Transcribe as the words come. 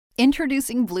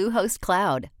Introducing Bluehost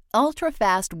Cloud,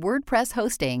 ultra-fast WordPress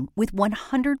hosting with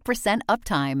 100%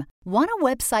 uptime. Want a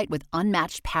website with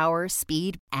unmatched power,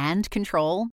 speed, and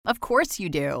control? Of course you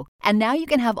do. And now you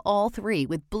can have all three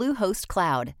with Bluehost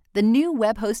Cloud, the new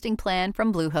web hosting plan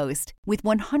from Bluehost. With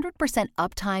 100%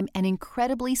 uptime and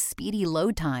incredibly speedy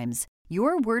load times,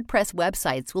 your WordPress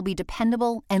websites will be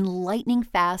dependable and lightning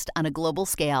fast on a global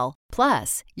scale.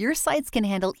 Plus, your sites can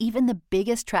handle even the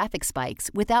biggest traffic spikes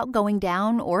without going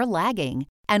down or lagging.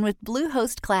 And with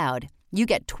Bluehost Cloud, you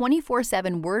get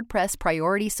 24/7 WordPress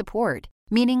priority support,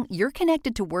 meaning you're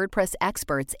connected to WordPress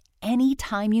experts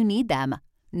anytime you need them.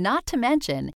 Not to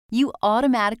mention, you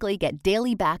automatically get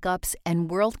daily backups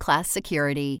and world-class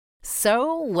security.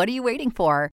 So, what are you waiting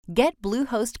for? Get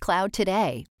Bluehost Cloud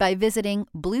today by visiting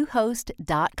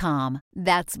Bluehost.com.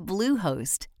 That's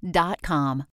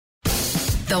Bluehost.com.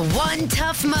 The One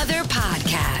Tough Mother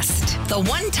Podcast. The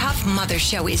One Tough Mother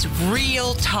Show is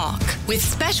real talk with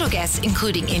special guests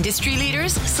including industry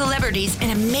leaders, celebrities,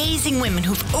 and amazing women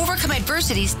who've overcome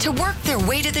adversities to work their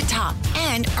way to the top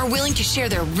and are willing to share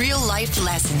their real life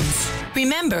lessons.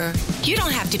 Remember, you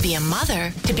don't have to be a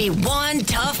mother to be one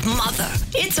tough mother.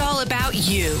 It's all about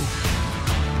you.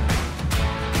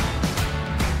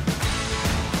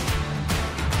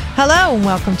 Hello and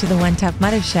welcome to the One Tough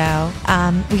Mother Show.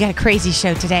 We got a crazy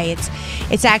show today.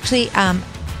 It's actually an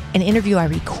interview I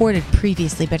recorded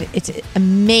previously, but it's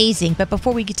amazing. But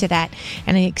before we get to that,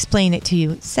 and I explain it to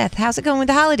you, Seth, how's it going with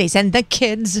the holidays and the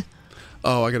kids?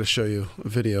 Oh, I got to show you a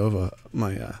video of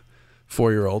my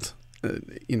 4-year-old.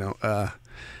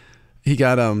 He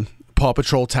got Paw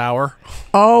Patrol Tower.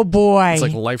 Oh boy, it's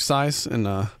like life size, and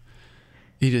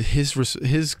he did his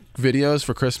videos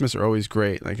for Christmas are always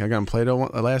great. Like I got him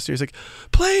Play-Doh last year. He's like,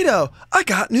 Play-Doh, I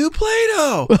got new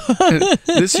Play-Doh. And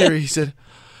this year he said,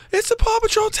 it's a Paw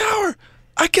Patrol Tower.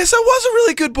 I guess I was a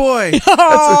really good boy.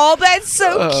 Oh, that's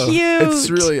so cute. It's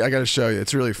really, I got to show you.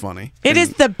 It's really funny. It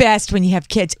is the best when you have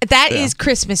kids. That is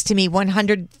Christmas to me,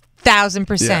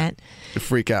 100,000%. Yeah, you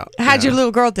freak out. How'd your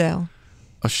little girl do?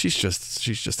 Oh, she's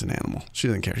just an animal. She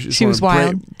doesn't care. She was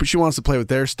wild. But she wants to play with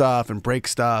their stuff and break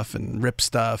stuff and rip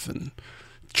stuff and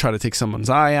try to take someone's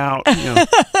eye out.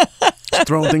 Just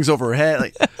throwing things over her head.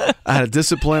 Like I had to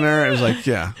discipline her. It was like,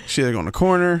 she had to go in the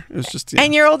corner. It was just.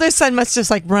 And your oldest son must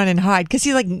just like run and hide because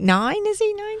he's like 9. Is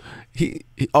he 9?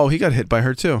 He got hit by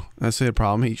her too. That's the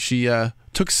problem. She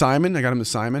took Simon. I got him to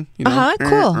Simon.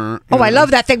 Cool. I love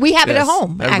that thing. We have it at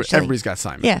home. Actually, everybody's got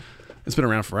Simon. Yeah. It's been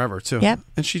around forever too. Yep.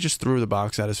 And she just threw the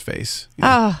box at his face.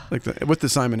 With the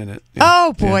Simon in it.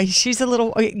 Oh boy, she's a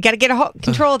little. Got to get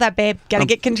control of that, babe. Got to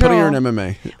get control. Putting her in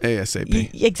MMA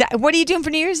ASAP. Exactly. What are you doing for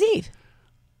New Year's Eve?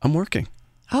 I'm working.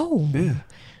 Oh. Yeah.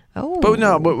 Oh. But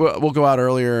no, we'll go out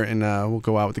earlier and we'll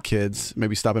go out with the kids.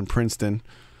 Maybe stop in Princeton.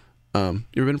 You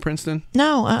ever been to Princeton?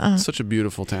 No. Such a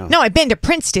beautiful town. No, I've been to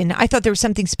Princeton. I thought there was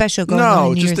something special going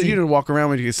on. No, just that you didn't walk around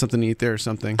when you get something to eat there or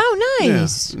something. Oh,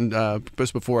 nice. Yeah. And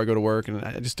just before I go to work, and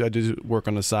I do work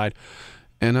on the side,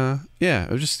 and I'll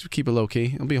just keep it low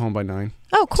key. I'll be home by 9.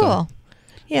 Oh, cool.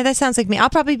 Yeah, that sounds like me. I'll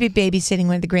probably be babysitting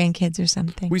one of the grandkids or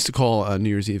something. We used to call New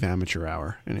Year's Eve amateur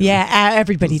hour. Anyway. Yeah,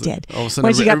 everybody did. All of a sudden,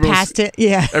 once you got past it,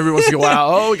 everyone wants to go out.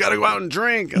 Oh, we got to go out and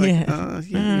drink. Like,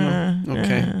 Yeah.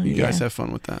 Okay, you guys have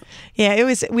fun with that. Yeah, it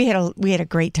was. We had a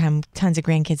great time. Tons of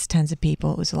grandkids, tons of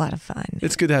people. It was a lot of fun.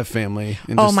 It's good to have family.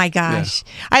 And oh my gosh,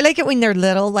 I like it when they're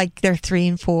little, like they're 3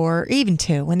 and 4, even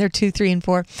 2. When they're 2, 3, and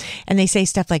 4, and they say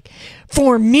stuff like,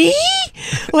 "For me,"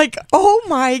 like, "Oh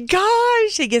my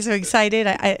gosh," they get so excited.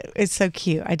 It's so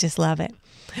cute. I just love it.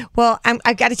 Well,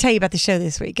 I've got to tell you about the show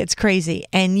this week. It's crazy.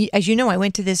 And as you know, I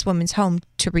went to this woman's home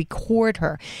to record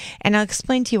her. And I'll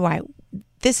explain to you why.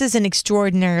 This is an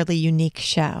extraordinarily unique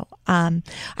show. I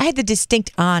had the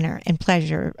distinct honor and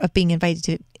pleasure of being invited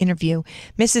to interview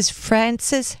Mrs.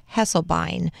 Frances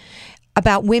Hesselbein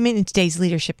about women in today's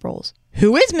leadership roles.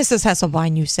 Who is Mrs.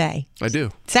 Hesselbein, you say? I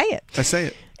do. Say it. I say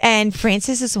it. And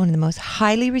Frances is one of the most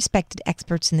highly respected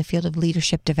experts in the field of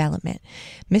leadership development.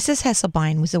 Mrs.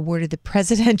 Hesselbein was awarded the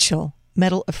Presidential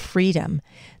Medal of Freedom,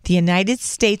 the United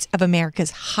States of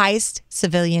America's highest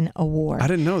civilian award. I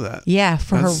didn't know that. Yeah,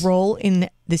 for her role in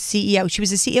the CEO. She was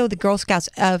the CEO of the Girl Scouts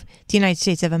of the United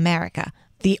States of America,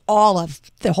 the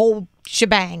whole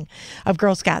shebang of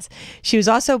Girl Scouts. She was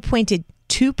also appointed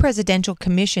 2 presidential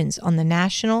commissions on the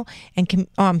national and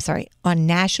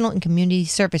community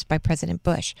service by President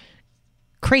Bush.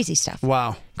 Crazy stuff.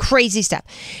 Wow. Crazy stuff.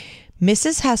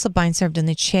 Mrs. Hesselbein served on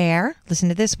the chair, listen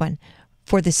to this one,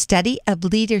 for the study of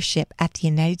leadership at the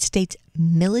United States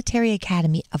Military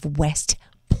Academy of West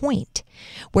Point,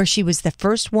 where she was the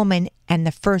first woman and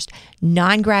the first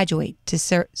non-graduate to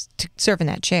serve in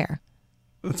that chair.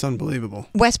 That's unbelievable.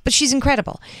 West, but she's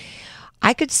incredible.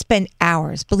 I could spend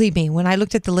hours, believe me, when I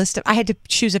looked at the list I had to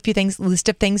choose a few things, list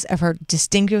of things of her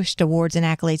distinguished awards and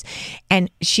accolades.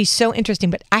 And she's so interesting.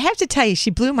 But I have to tell you,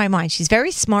 she blew my mind. She's very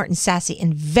smart and sassy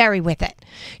and very with it.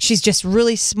 She's just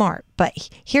really smart. But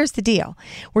here's the deal.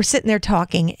 We're sitting there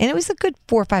talking, and it was a good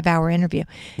 4 or 5 hour interview.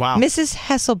 Wow. Mrs.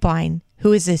 Hesselbein,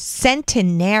 who is a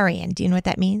centenarian. Do you know what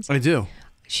that means? I do.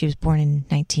 She was born in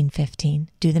 1915.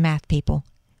 Do the math, people.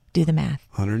 Do the math.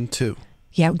 102.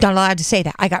 Yeah, not allowed to say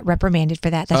that. I got reprimanded for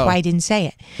that. That's why I didn't say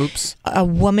it. Oops. A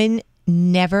woman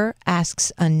never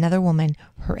asks another woman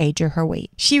her age or her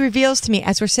weight. She reveals to me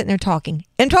as we're sitting there talking,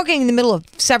 and talking in the middle of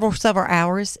several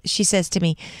hours, she says to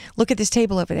me, look at this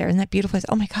table over there. Isn't that beautiful? I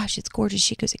said, oh my gosh, it's gorgeous.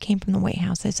 She goes, it came from the White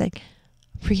House. I said,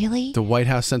 really? The White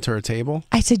House sent her a table?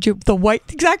 I said,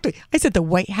 exactly. I said, the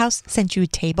White House sent you a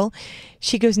table?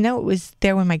 She goes, no, it was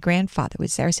there when my grandfather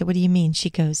was there. I said, what do you mean? She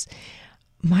goes,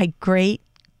 my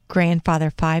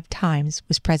great-grandfather 5 times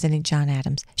was President John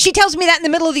Adams. She tells me that in the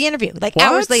middle of the interview, like What?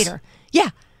 hours later. Yeah.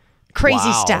 Crazy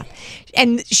Wow. stuff.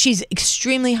 And she's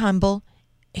extremely humble,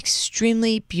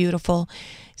 extremely beautiful,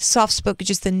 soft-spoken,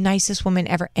 just the nicest woman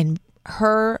ever. And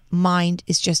her mind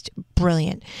is just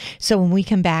brilliant. So when we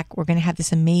come back, we're going to have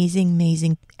this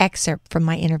amazing excerpt from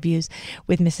my interviews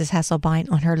with Mrs.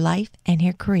 Hesselbein on her life and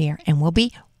her career. And we'll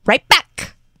be right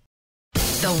back.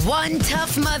 The One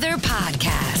Tough Mother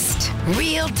Podcast.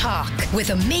 Real talk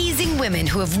with amazing women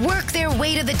who have worked their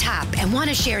way to the top and want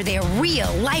to share their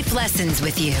real life lessons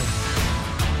with you.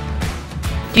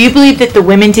 Do you believe that the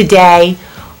women today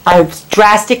are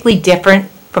drastically different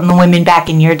from the women back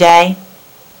in your day?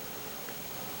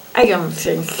 I don't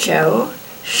think so.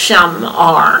 Some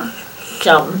are,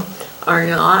 some are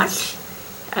not.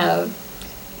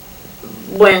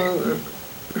 When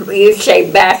you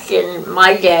say back in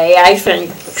my day, I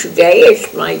think today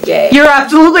is my day. You're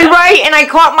absolutely right, and I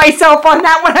caught myself on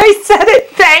that when I said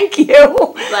it. Thank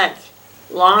you. But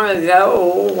long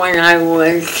ago, when I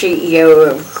was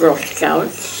CEO of Girl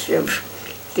Scouts of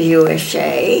the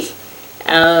USA,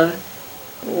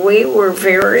 we were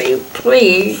very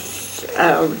pleased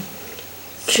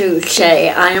to say,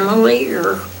 I am a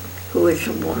leader who is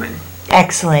a woman.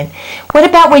 Excellent. What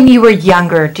about when you were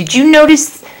younger? Do you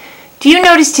notice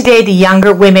today the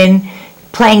younger women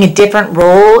playing a different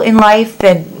role in life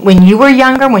than when you were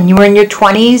younger, when you were in your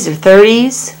 20s or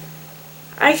 30s?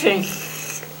 I think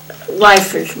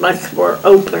life is much more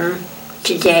open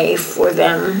today for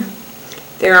them.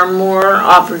 There are more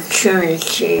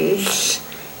opportunities,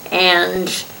 and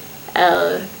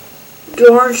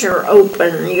doors are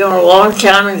open. You know, a long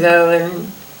time ago, in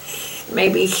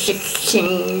maybe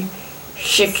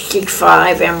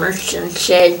 1665, Emerson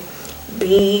said,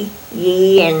 "Be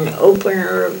ye an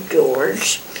opener of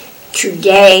doors."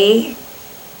 Today,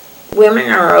 women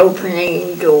are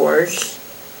opening doors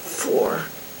for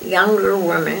younger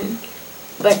women,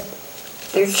 but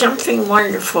there's something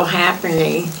wonderful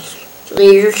happening.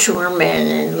 Leaders who are men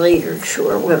and leaders who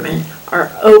are women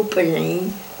are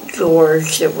opening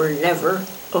doors that were never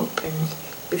opened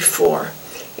before.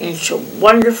 And it's a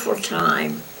wonderful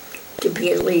time to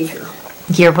be a leader.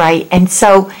 You're right. And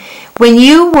so when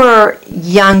you were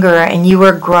younger and you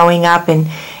were growing up, and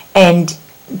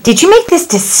did you make this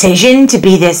decision to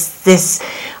be this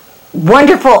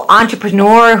wonderful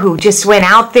entrepreneur who just went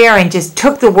out there and just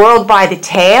took the world by the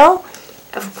tail?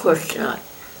 Of course not.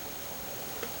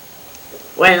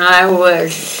 When I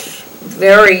was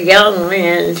very young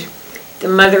and the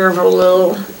mother of a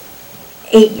little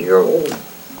 8-year-old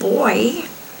boy,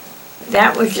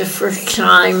 that was the first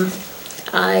time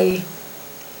I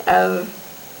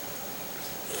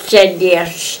said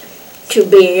yes to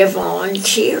be a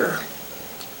volunteer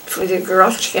for the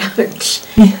Girl Scouts.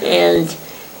 And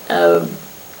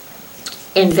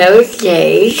in those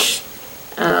days,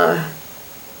 I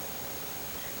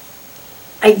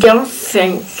don't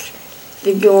think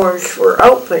the doors were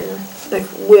open, but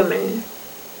women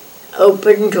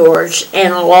opened doors,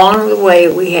 and along the way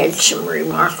we had some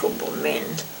remarkable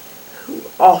men who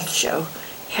also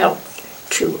helped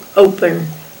to open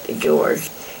the doors.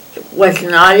 It was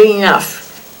not enough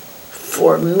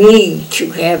for me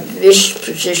to have this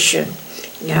position.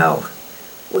 No,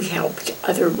 we helped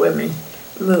other women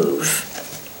move.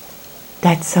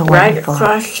 That's so Right wonderful.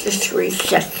 across the 3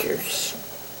 sectors.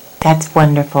 That's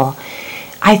wonderful.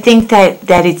 I think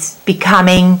that it's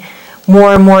becoming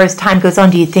more and more as time goes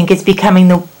on. Do you think it's becoming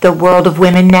the world of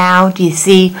women now? Do you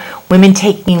see women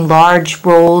taking large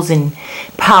roles in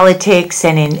politics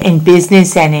and in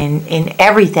business and in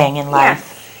everything in life?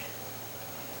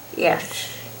 Yes.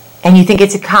 And you think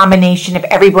it's a combination of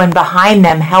everyone behind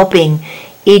them helping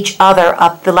each other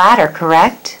up the ladder,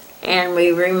 correct? and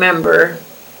we remember,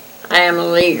 I am a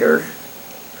leader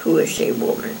who is a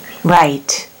woman.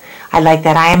 Right. I like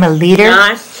that. I am a leader.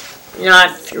 Not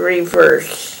the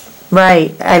reverse.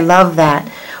 Right. I love that.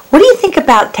 What do you think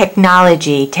about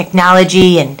technology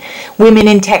and women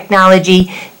in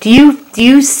technology? Do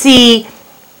you see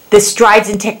the strides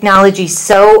in technology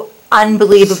so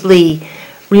unbelievably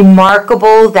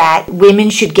remarkable that women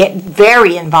should get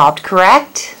very involved,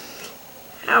 correct?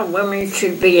 How women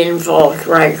should be involved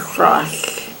right across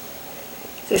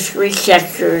the three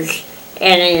sectors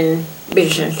and in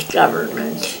business,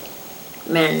 government,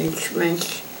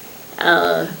 management,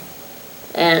 and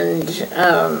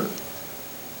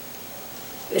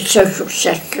the social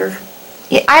sector.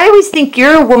 Yeah, I always think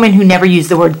you're a woman who never used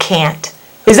the word can't.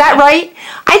 Is that right?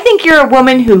 I think you're a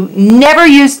woman who never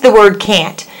used the word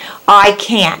can't. I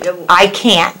can't. I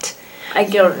can't. I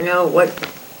don't know what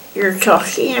you're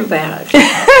talking about.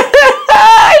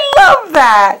 I love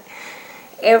that.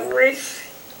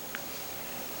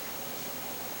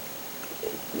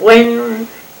 When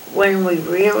we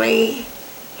really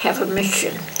have a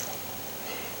mission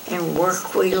and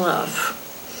work we love,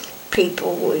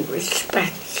 people we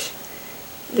respect,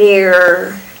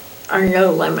 there are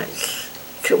no limits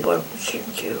to what we can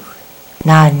do.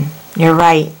 None. You're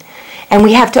right. And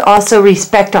we have to also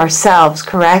respect ourselves,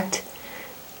 correct?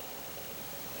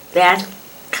 That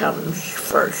comes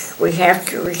first. We have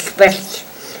to respect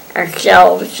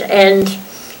ourselves, and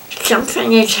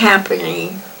something is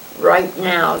happening right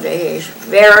now that is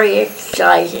very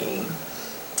exciting.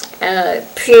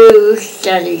 Pew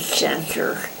Study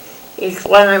Center is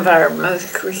one of our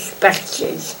most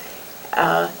respected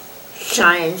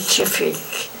scientific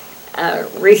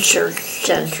research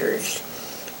centers.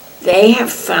 They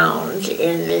have found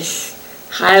in this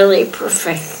highly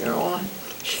professional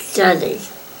study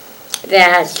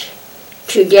that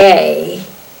today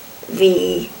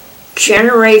the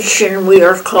generation we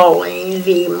are calling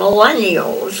the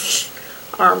millennials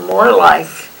are more like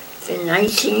the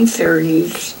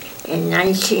 1930s and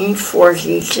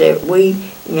 1940s that we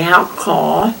now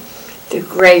call the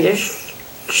greatest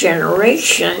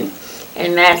generation,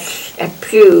 and that's a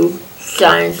Pew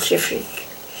Scientific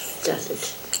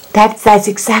Studies. That's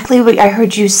exactly what I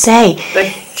heard you say.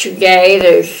 But today,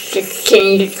 the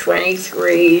 16 to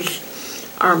 23s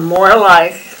are more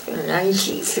like the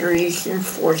 1930s and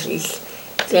 40s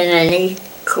than any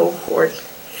cohort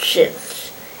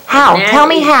since. How? Tell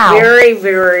me how. Very,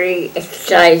 very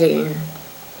exciting.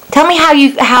 Tell me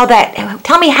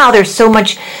tell me how there's so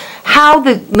much, how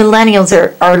the millennials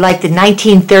are like the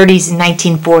 1930s and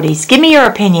 1940s. Give me your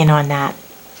opinion on that.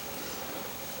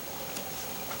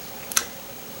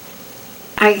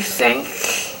 I think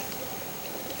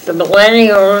the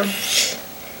millennials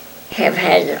have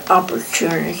had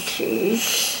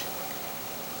opportunities,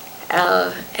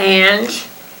 and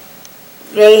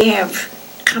they have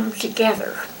come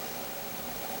together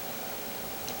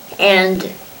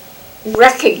and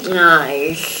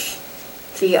recognize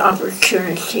the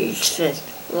opportunities that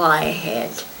lie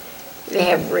ahead. They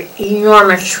have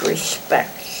enormous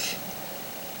respect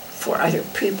for other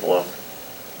people.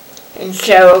 And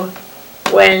so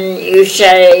when you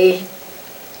say,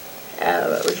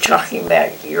 we're talking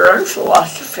about your own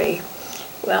philosophy,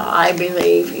 well, I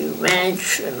believe you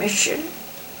manage the mission,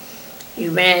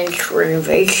 you manage for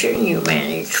innovation, you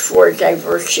manage for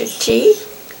diversity.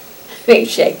 They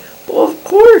say, well, of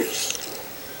course.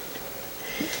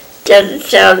 Doesn't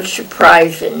sound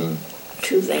surprising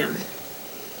to them.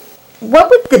 What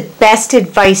would the best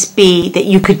advice be that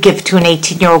you could give to an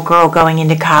 18-year-old girl going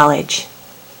into college?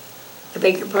 I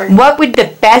beg your pardon? What would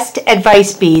the best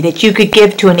advice be that you could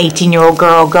give to an 18-year-old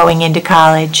girl going into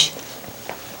college?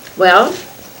 Well,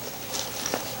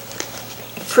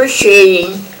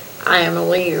 appreciating I am a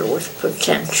leader with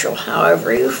potential,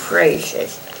 however you phrase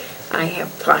it. I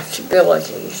have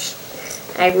possibilities.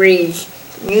 I read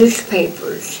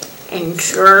newspapers and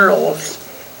journals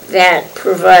that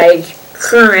provide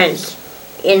current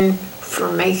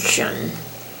information.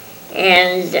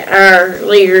 And our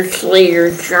Leaders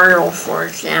Leader Journal, for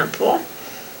example,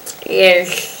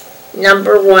 is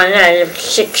number one out of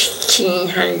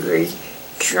 1,600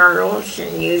 journals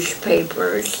and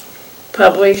newspapers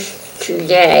published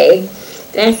today.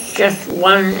 That's just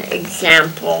one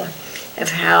example of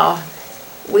how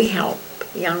we help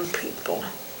young people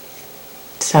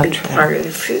So be true. part of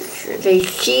the future. They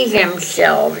see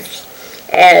themselves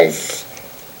as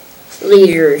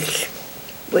leaders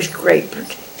with great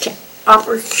potential.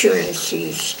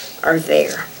 Opportunities are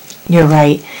there. You're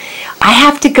right. I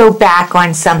have to go back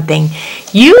on something.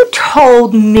 You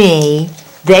told me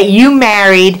that you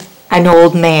married an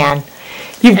old man.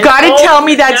 You've got to tell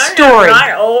me that story. No,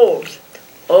 not old.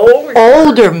 older.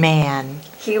 Older man.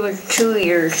 He was 2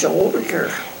 years older.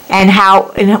 And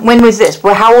when was this?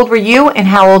 Well, how old were you and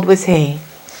how old was he?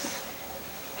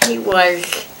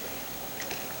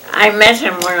 I met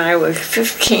him when I was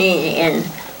 15 in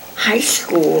high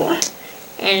school,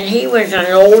 and he was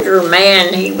an older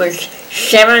man. He was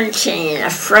 17, a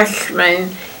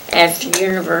freshman at the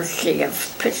University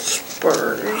of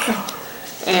Pittsburgh.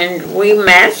 And we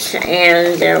met,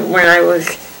 and when I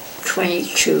was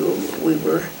 22, we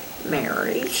were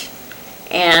married.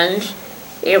 And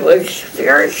it was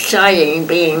very exciting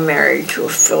being married to a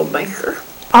filmmaker.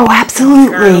 Oh,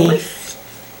 absolutely.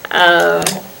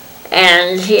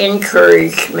 And he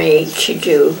encouraged me to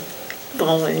do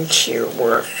volunteer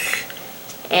work.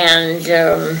 And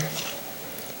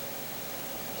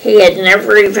he had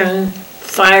never even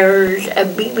fired a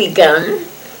BB gun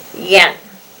yet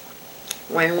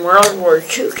when World War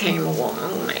II came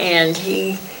along, and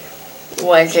he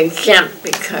was exempt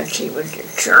because he was a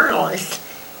journalist.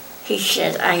 He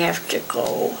said, I have to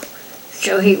go.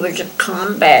 So he was a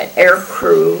combat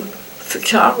aircrew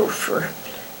photographer.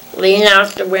 Lean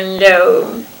out the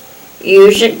window,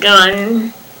 use a gun,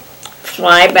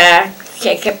 fly back,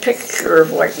 take a picture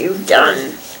of what you've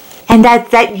done. And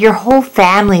that your whole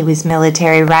family was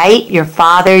military, right? Your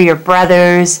father, your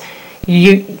brothers,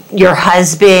 your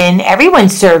husband, everyone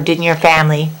served in your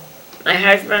family. My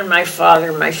husband, my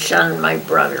father, my son, my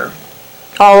brother.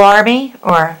 All Army,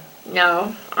 or?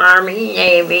 No, Army,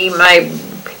 Navy,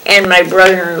 and my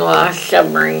brother-in-law,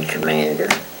 submarine commander.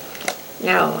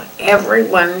 No,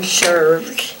 everyone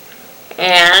served,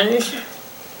 and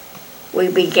we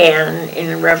began in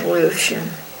the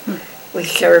Revolution. We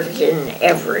served in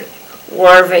every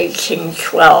War of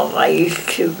 1812. I used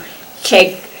to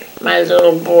take my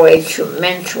little boy to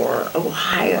Mentor,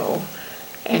 Ohio,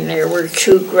 and there were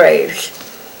 2 graves.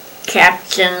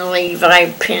 Captain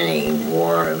Levi Penny,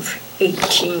 War of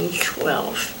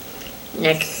 1812.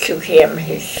 Next to him,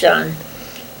 his son,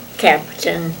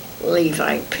 Captain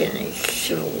Levi Penny,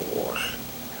 Civil War.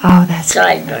 Oh, that's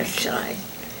side by side.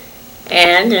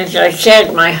 And as I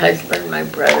said, my husband, my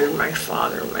brother, my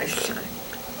father, my son,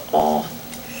 all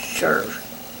served.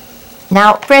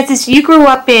 Now, Frances, you grew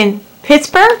up in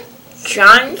Pittsburgh?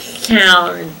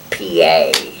 Johnstown,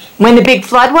 PA. When the big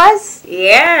flood was?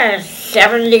 Yes,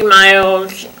 70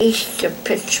 miles east of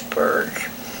Pittsburgh.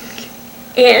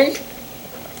 And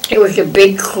it was a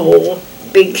big coal,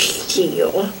 big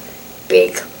steel,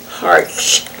 big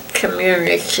hearts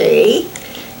community.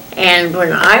 And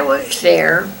when I was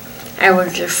there, I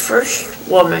was the first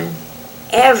woman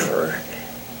ever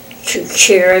to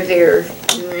chair their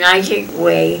United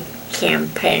Way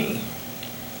campaign.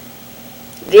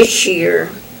 This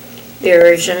year,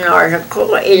 there is an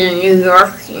article in a New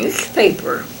York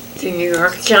newspaper, the New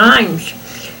York Times,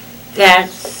 that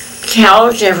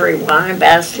tells everyone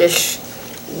about this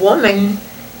woman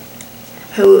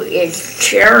who is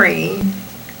chairing,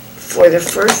 for the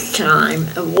first time,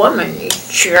 a woman is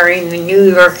chairing the New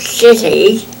York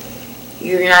City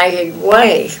United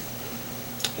Way.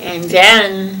 And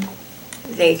then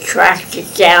they tracked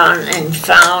it down and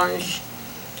found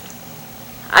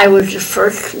I was the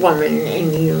first woman in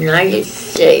the United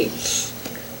States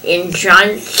in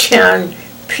Johnstown,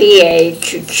 PA,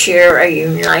 to chair a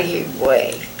United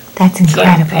Way. That's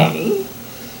incredible. Campaign.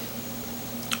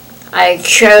 I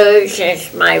chose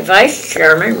as my vice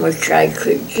chairman, which I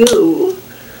could do,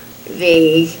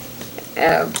 the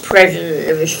president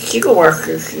of the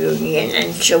Steelworkers Union,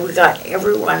 and so we got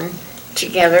everyone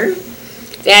together.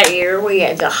 That year we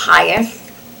had the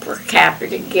highest per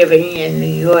capita giving in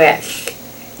the U.S.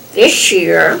 This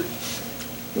year,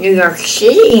 New York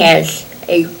City has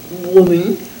a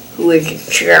woman who is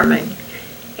a chairman,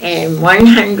 and in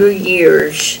 100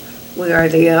 years we are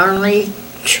the only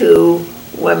 2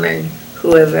 women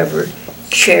who have ever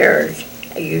chaired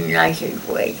a United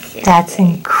Way campaign. That's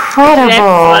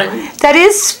incredible. That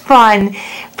is fun.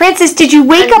 Frances, did you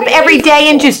wake up every day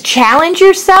and just challenge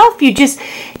yourself? You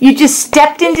just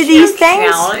stepped into these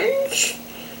things? Challenge.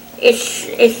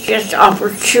 It's just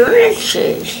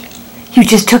opportunities. You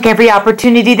just took every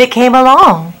opportunity that came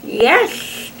along.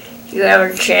 Yes. You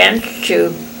have a chance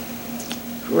to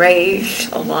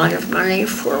raise a lot of money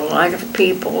for a lot of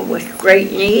people with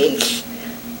great needs.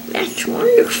 That's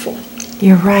wonderful.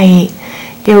 You're right.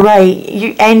 You're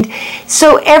right. And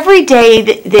so every day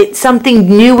that something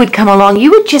new would come along,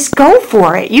 you would just go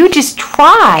for it. You would just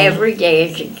try. Every day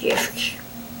is a gift.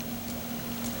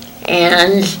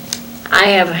 And I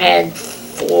have had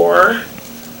 4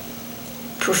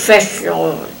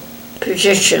 professional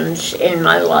positions in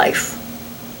my life.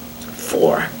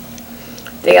 4.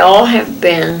 They all have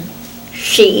been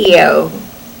CEO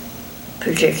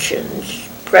positions,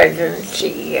 president,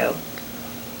 CEO.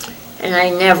 And I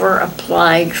never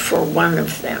applied for one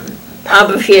of them.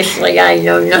 Obviously, I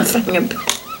know nothing about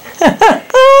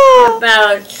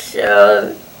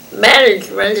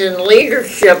management and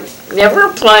leadership. Never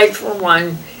applied for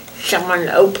one. Someone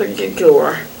opened the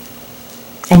door.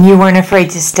 And you weren't afraid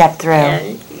to step through.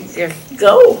 And you just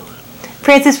go.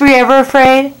 Frances, were you ever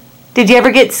afraid? Did you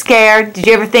ever get scared? Did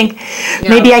you ever think, No.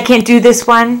 maybe I can't do this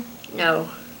one? No.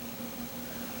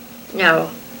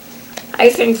 I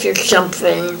think there's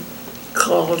something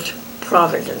called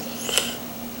providence.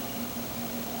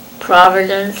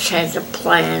 Providence has a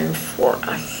plan for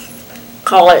us.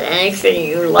 Call it anything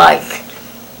you like,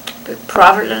 but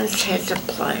Providence has a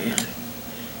plan.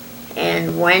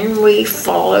 And when we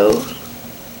follow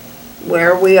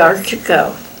where we are to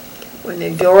go, when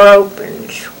the door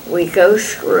opens, we go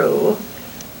through.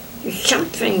 There's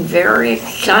something very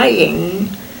exciting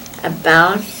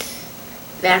about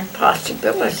that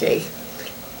possibility.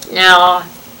 Now,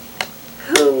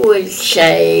 who would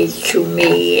say to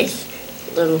me,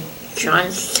 little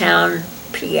Johnstown,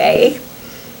 PA,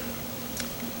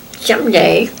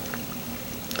 someday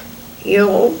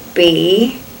you'll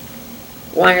be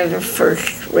one of the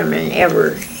first women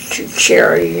ever to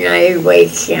chair a United Way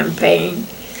campaign.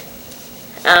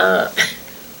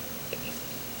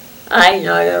 I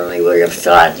not only would have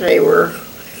thought they were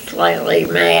slightly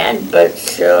mad,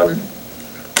 but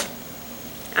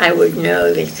I would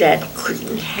know that that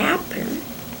couldn't happen.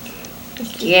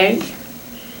 It did.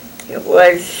 It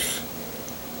was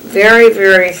very,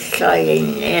 very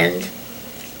exciting, and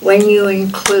when you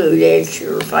include as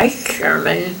your vice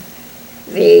chairman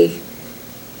the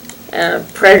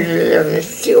president of the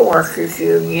Steelworkers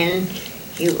Union,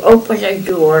 you open a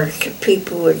door to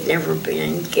people who have never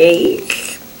been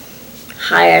engaged,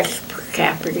 highest per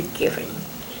capita giving.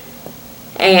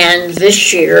 And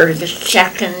this year, the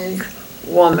second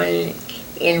woman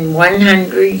in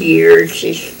 100 years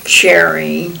is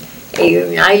chairing a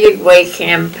United Way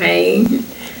campaign.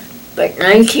 But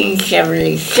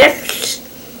 1976,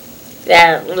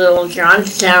 that little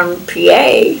Johnstown,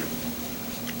 PA,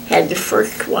 had the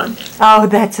first one. Oh,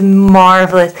 that's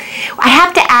marvelous. I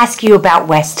have to ask you about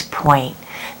West Point.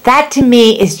 That to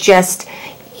me is just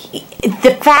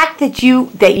the fact that you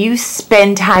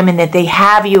spend time and that they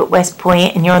have you at West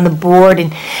Point and you're on the board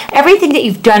and everything that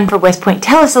you've done for West Point.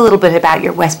 Tell us a little bit about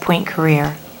your West Point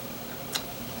career.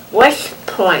 West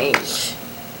Point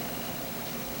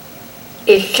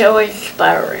is so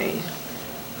inspiring.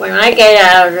 When I get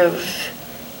out of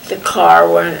the car,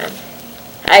 when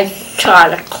I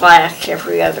taught a class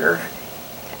every other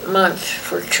month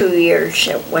for 2 years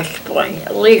at West Point,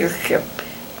 a leadership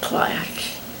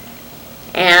class.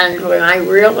 And when I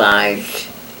realized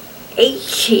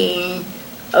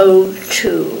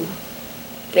 1802,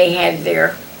 they had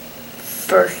their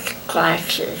first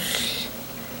classes.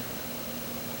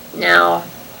 Now,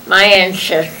 my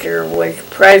ancestor was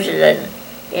president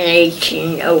in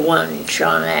 1801,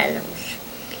 John Adams.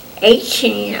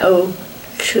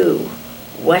 1802,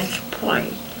 West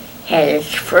Point had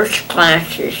its first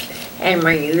classes, and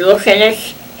when you look at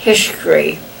its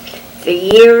history, the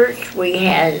years we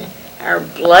had our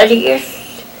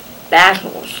bloodiest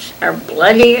battles, our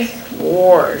bloodiest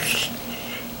wars,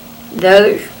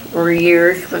 those were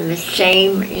years when the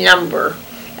same number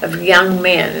of young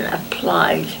men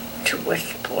applied to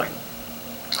West Point.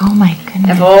 Oh my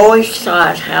goodness. I've always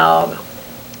thought how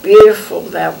beautiful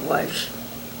that was.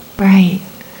 Right.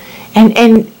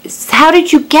 And how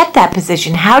did you get that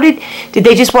position? How did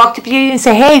they just walk up to you and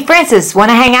say, "Hey, Frances, want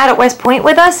to hang out at West Point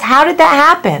with us?" How did that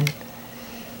happen?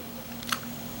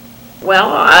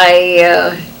 Well,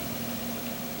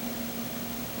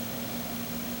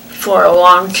 for a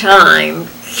long time,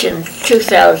 since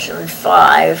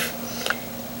 2005,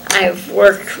 I've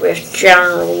worked with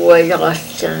General Lloyd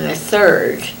Austin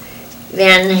III.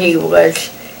 Then he was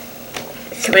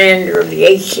commander of the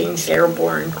 18th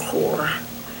Airborne Corps.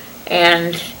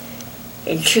 And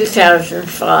in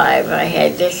 2005, I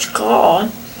had this call.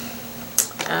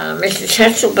 Mrs.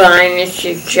 Hesselbein, this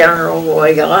is General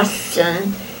Lloyd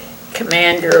Austin,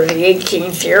 commander of the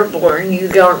 18th Airborne. You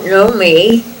don't know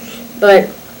me, but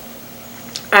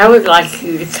I would like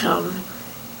you to come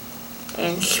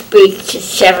and speak to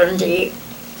 70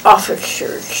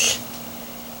 officers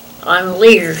on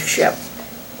leadership.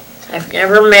 I've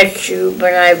never met you,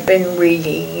 but I've been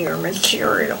reading your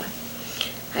material.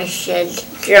 I said,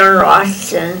 General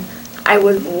Austin, I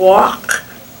would walk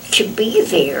to be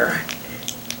there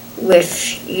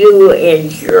with you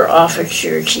and your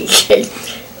officers. He said,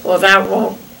 well, that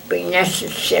won't be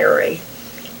necessary.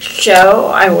 So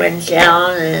I went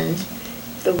down and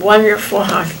the wonderful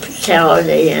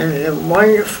hospitality and the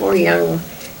wonderful young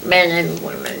men and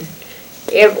women.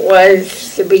 It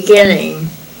was the beginning.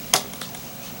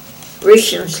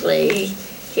 Recently,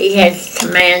 he has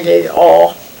commanded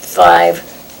all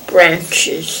 5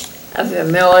 branches of the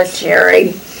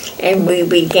military, and we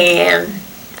began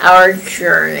our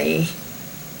journey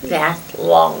that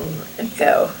long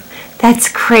ago. That's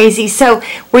crazy. So,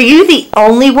 were you the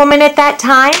only woman at that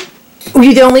time? Were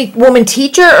you the only woman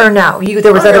teacher, or no?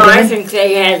 There was other no, women? I think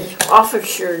they had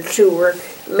officers who were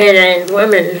men and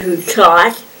women who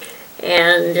taught,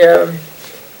 and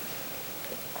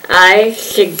I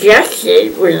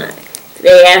suggested when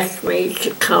they asked me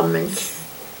to come and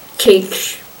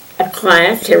teach a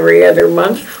class every other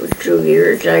month for 2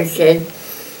 years, I said,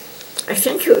 I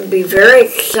think it would be very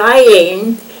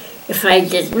exciting if I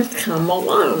didn't come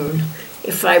alone,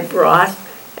 if I brought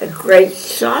a great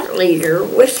thought leader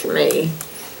with me.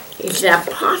 Is that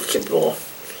possible?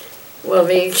 Well,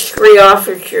 these 3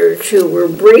 officers who were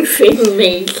briefing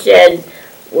me said,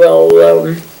 well,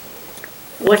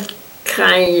 what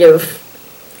kind of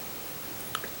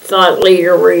thought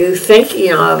leader were you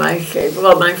thinking of? I said,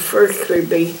 well, my first would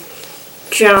be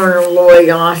General Lloyd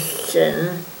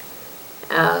Austin,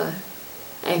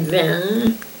 and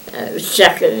then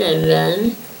second, and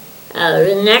then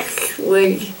the next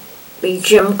would be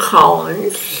Jim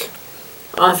Collins,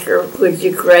 author of Good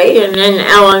to Great, and then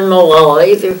Alan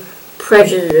Mulally, the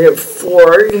president of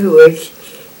Ford, who is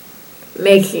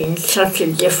making such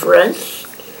a difference.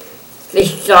 They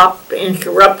stopped,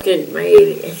 interrupted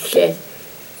me, and said,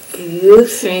 do you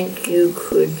think you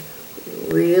could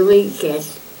really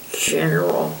get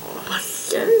General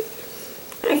Austin?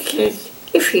 I said,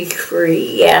 if he's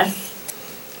free, yes.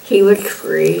 He was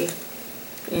free.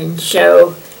 And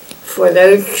so for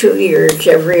those 2 years,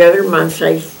 every other month,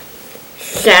 I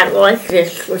sat like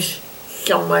this with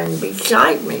someone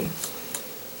beside me.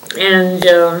 And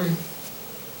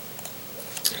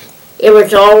it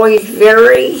was always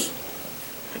very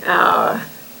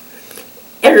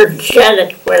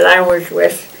energetic when I was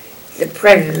with the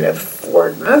president of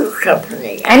Ford Motor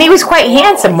Company. And he was quite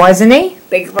handsome, wasn't he?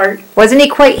 Big part. Wasn't he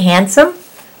quite handsome?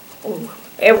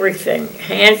 Everything.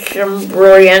 Handsome,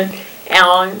 brilliant,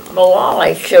 Alan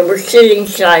Mulally. So we're sitting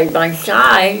side by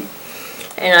side,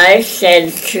 and I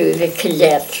said to the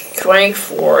cadets,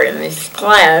 24 in this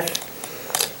class,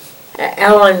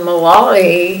 Alan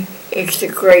Mulally is the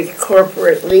great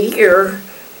corporate leader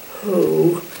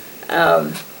who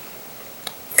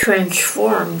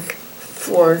transformed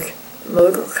Ford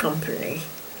Motor Company.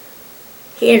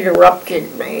 He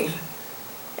interrupted me,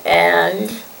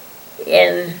 and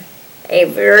in a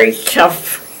very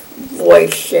tough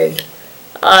voice said,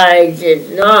 I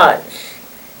did not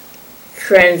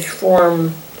transform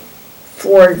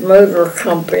Ford Motor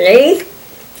Company.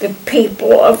 The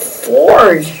people of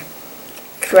Ford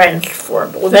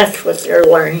transformed. Well, that's what they're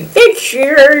learning. They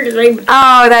cheered. They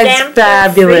that's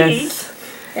fabulous.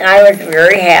 and I was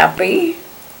very happy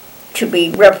to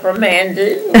be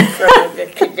reprimanded in front of the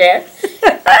cadets.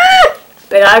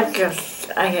 But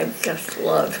I have just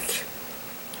loved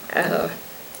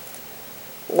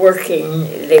working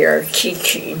there,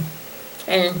 teaching,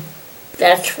 and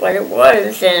that's what it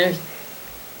was. And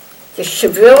the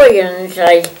civilians,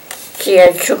 I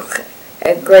took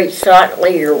a great thought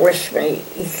leader with me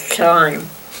each time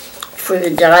for the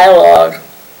dialogue.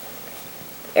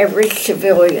 Every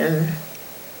civilian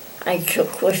I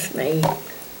took with me,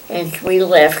 and we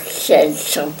left, said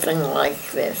something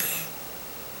like this: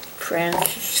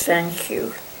 Frances, thank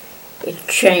you. It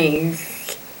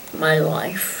changed my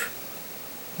life.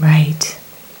 Right.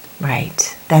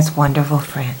 That's wonderful,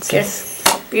 Frances.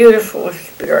 Just beautiful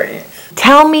experience.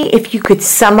 Tell me if you could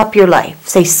sum up your life.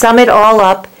 Say, sum it all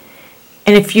up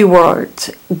in a few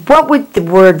words. What would the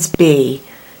words be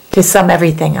to sum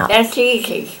everything up? That's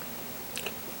easy.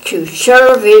 To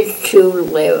serve is to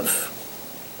live.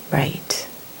 Right.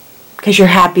 Because you're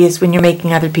happiest when you're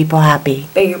making other people happy.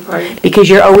 Beg your pardon? Because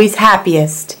you're always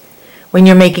happiest when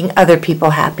you're making other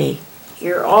people happy.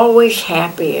 You're always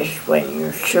happiest when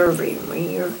you're serving,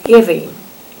 when you're giving,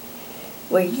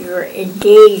 when you're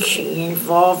engaging,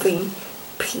 involving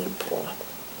people.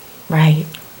 Right.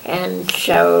 And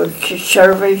so to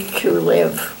serve is to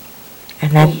live.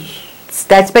 And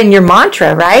that's been your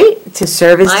mantra, right? To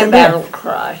serve is to live. My battle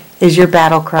cry. Is your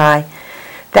battle cry.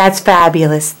 That's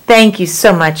fabulous. Thank you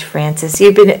so much, Frances.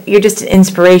 You're just an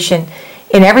inspiration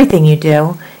in everything you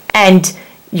do. And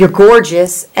you're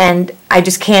gorgeous, and I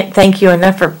just can't thank you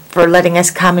enough for letting us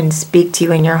come and speak to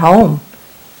you in your home.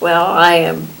 Well, I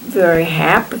am very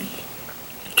happy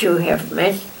to have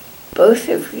met both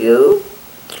of you,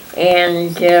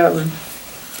 and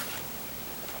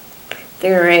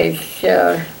there is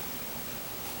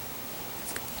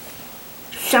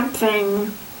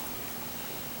something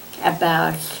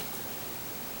about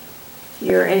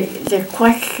the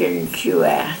questions you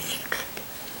ask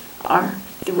are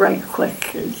the right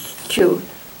questions to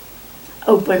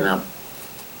open up.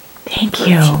 Thank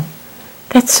you.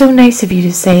 That's so nice of you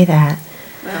to say that.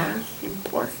 Well, it's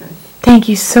important. Thank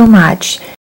you so much.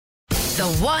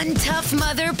 The One Tough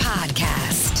Mother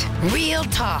Podcast. Real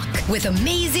talk with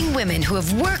amazing women who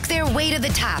have worked their way to the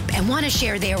top and want to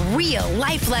share their real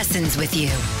life lessons with you.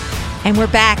 And we're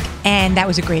back, and that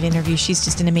was a great interview. She's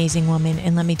just an amazing woman.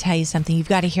 And let me tell you something. You've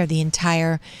got to hear the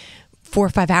entire 4 or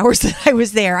 5 hours that I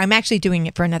was there. I'm actually doing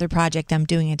it for another project. I'm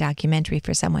doing a documentary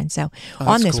for someone. So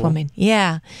on this woman.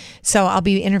 Yeah. So I'll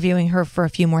be interviewing her for a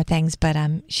few more things, but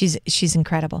she's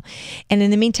incredible. And in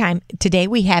the meantime, today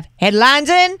we have headlines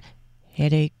and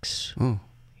headaches. Oh.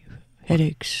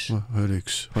 Headaches. Well,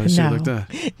 headaches. Why do you say it like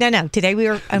that? No. Today we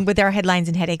were with our headlines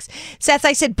and headaches. Seth,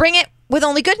 I said, bring it with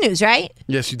only good news, right?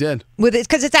 Yes, you did. With it,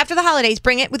 because it's after the holidays.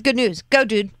 Bring it with good news. Go,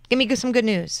 dude. Give me some good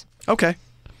news. Okay.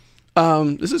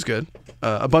 This is good.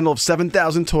 A bundle of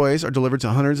 7,000 toys are delivered to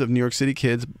hundreds of New York City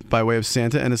kids by way of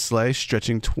Santa and a sleigh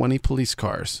stretching 20 police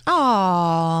cars.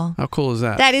 Aww. How cool is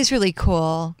that? That is really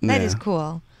cool. That is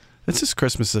cool. It's just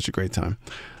Christmas is such a great time.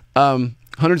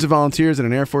 Hundreds of volunteers at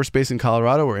an Air Force base in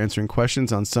Colorado were answering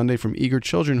questions on Sunday from eager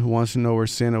children who wanted to know where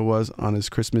Santa was on his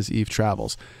Christmas Eve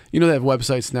travels. You know, they have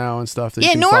websites now and stuff. That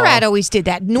you can NORAD follow. always did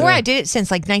that. NORAD did it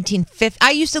since like 1950.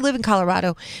 I used to live in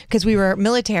Colorado because we were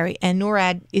military, and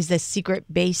NORAD is the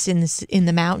secret base in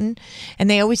the mountain, and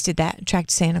they always did that,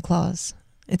 tracked Santa Claus.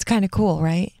 It's kind of cool,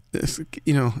 right? It's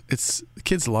the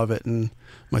kids love it, and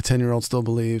my 10-year-old still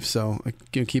believes, so I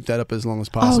can keep that up as long as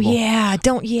possible. Oh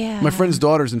yeah, My friend's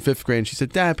daughter's in 5th grade, and she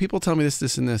said, "Dad, people tell me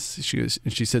this, and this." She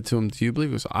said to him, "Do you believe?"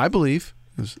 He goes, "I believe."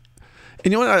 And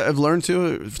you know what I've learned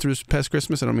too through past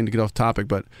Christmas? I don't mean to get off topic,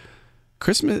 but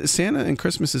Santa and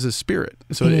Christmas is a spirit,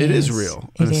 so it is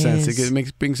real in a sense.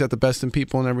 It brings out the best in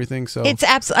people and everything. So it's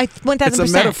absolutely 1,000%.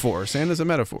 It's a metaphor. Santa's a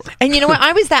metaphor. And you know what?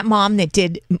 I was that mom that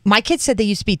did. My kids said they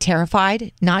used to be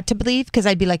terrified not to believe because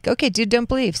I'd be like, "Okay, dude, don't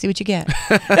believe. See what you get."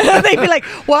 They'd be like,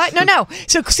 "What? No."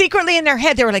 So secretly in their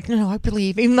head, they were like, "No, I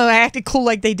believe," even though I acted cool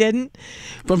like they didn't.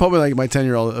 But probably like my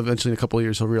 10-year-old, eventually in a couple of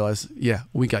years, he'll realize, "Yeah,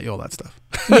 we got you all that stuff."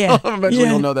 Yeah. Eventually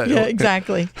he'll know that. Yeah,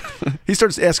 exactly. He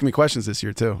starts asking me questions this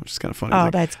year too, which is kind of funny. Oh,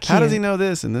 like, that's cute. How does he know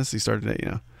this and this? He started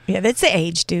to, Yeah, that's the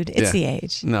age, dude. It's the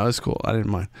age. No, it's cool. I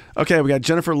didn't mind. Okay, we got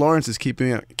Jennifer Lawrence is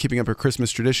keeping up her Christmas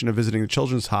tradition of visiting the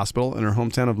Children's Hospital in her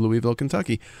hometown of Louisville,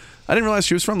 Kentucky. I didn't realize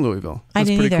she was from Louisville. That's I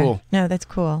didn't pretty either. cool. No, that's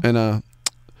cool. And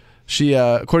she,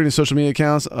 according to social media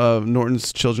accounts of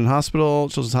Norton's Children's Hospital,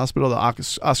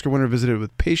 the Oscar winner visited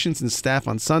with patients and staff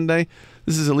on Sunday.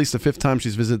 This is at least the 5th time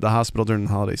she's visited the hospital during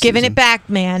the holiday season. Giving it back,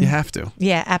 man. You have to.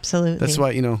 Yeah, absolutely. That's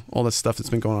why, all that stuff that's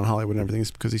been going on in Hollywood and everything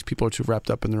is because these people are too wrapped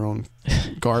up in their own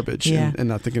garbage and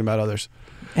not thinking about others.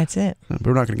 That's it. But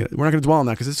we're not going to dwell on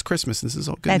that because it's Christmas and this is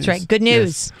all good That's news. right. Good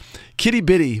news. Yes. Kitty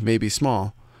Bitty may be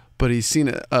small, but he's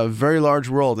seen a very large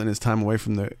world in his time away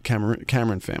from the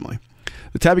Cameron family.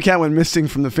 The tabby cat went missing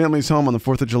from the family's home on the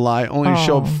 4th of July, only to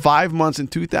show up 5 months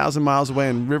and 2,000 miles away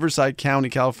in Riverside County,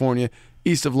 California,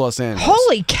 east of Los Angeles.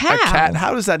 Holy cow. A cat?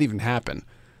 How does that even happen?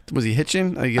 Was he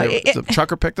hitching? The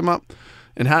trucker picked him up?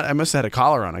 And I must have had a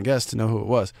collar on, I guess, to know who it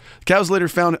was. The cat was later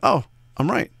found. Oh, I'm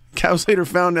right. The cat was later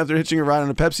found after hitching a ride on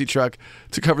a Pepsi truck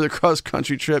to cover the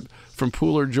cross-country trip from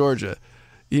Pooler, Georgia.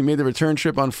 He made the return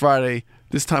trip on Friday,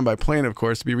 this time by plane, of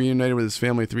course, to be reunited with his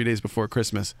family 3 days before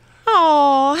Christmas.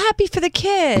 Oh, happy for the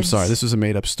kids. I'm sorry, this was a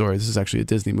made-up story. This is actually a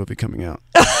Disney movie coming out.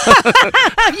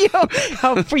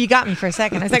 You got me for a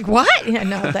second. I was like, what? Yeah,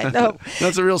 no.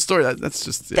 That's a real story. That's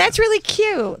just... Yeah. That's really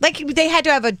cute. Like, they had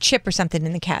to have a chip or something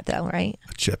in the cat, though, right?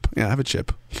 A chip. Yeah, I have a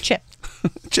chip. Chip.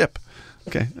 Chip.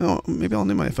 Okay. Oh, maybe I'll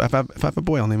name if I have a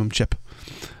boy, I'll name him Chip.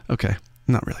 Okay.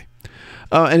 Not really.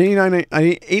 An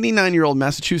 89-year-old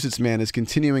Massachusetts man is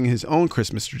continuing his own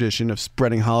Christmas tradition of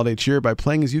spreading holiday cheer by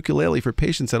playing his ukulele for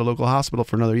patients at a local hospital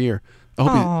for another year.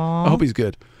 I hope he's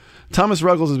good. Thomas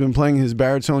Ruggles has been playing his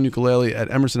baritone ukulele at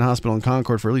Emerson Hospital in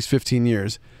Concord for at least 15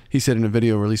 years, he said in a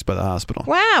video released by the hospital.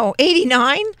 Wow,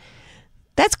 89?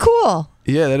 That's cool.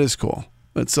 Yeah, that is cool.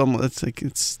 It's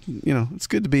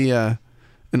good to be an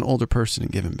older person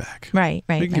and giving back. Right.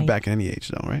 You can give back at any age,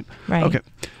 though, right? Right. Okay.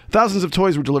 Thousands of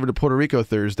toys were delivered to Puerto Rico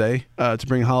Thursday to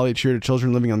bring holiday cheer to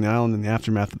children living on the island in the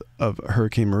aftermath of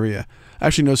Hurricane Maria. I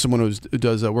actually know someone who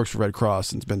does works for Red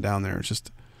Cross and's been down there. It's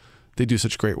just they do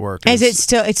such great work. Is it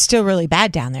still? It's still really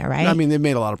bad down there, right? I mean, they've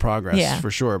made a lot of progress Yeah.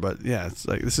 for sure, but yeah, it's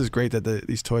like this is great that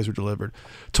these toys were delivered.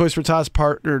 Toys for Tots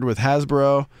partnered with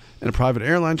Hasbro and a private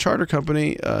airline charter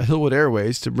company, Hillwood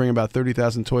Airways, to bring about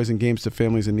 30,000 toys and games to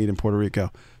families in need in Puerto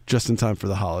Rico, just in time for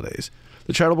the holidays.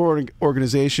 The charitable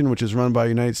organization, which is run by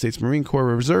United States Marine Corps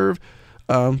Reserve,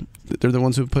 they're the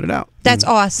ones who put it out. That's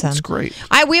And awesome. It's great.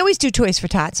 We always do Toys for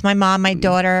Tots. My mom, my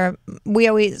daughter,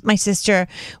 my sister,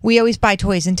 we always buy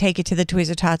toys and take it to the Toys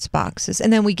for Tots boxes,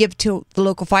 and then we give to the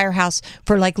local firehouse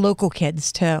for like local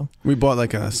kids too. We bought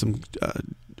like some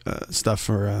stuff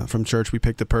from church. We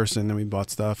picked a person and we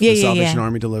bought stuff. Yeah, the yeah, Salvation yeah.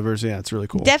 Army delivers. Yeah, it's really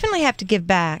cool. Definitely have to give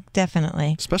back.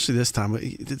 Definitely. Especially this time,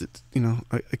 you know,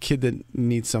 a kid that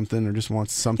needs something or just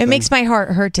wants something. It makes my heart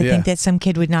hurt to Yeah. think that some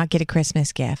kid would not get a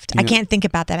Christmas gift. I Yeah. can't think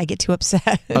about that. I get too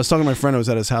upset. I was talking to my friend who was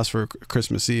at his house for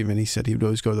Christmas Eve, and he said he would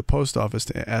always go to the post office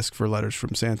to ask for letters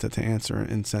from Santa to answer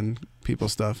and send people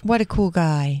stuff. What a cool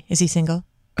guy. Is he single?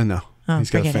 No, Oh, he's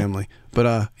got a forget it. family.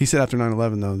 But he said after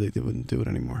 9/11, though, they wouldn't do it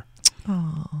anymore.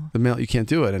 Oh, The mail, you can't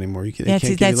do it anymore. You can't, they can't give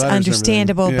you that's letters and everything.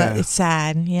 understandable, Yeah. but it's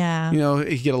sad. Yeah. You know,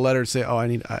 you get a letter and say, "Oh,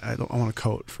 I want a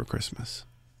coat for Christmas."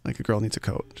 Like a girl needs a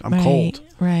coat. I'm Right, cold.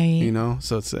 Right. You know,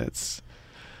 so it's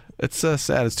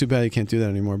sad. It's too bad you can't do that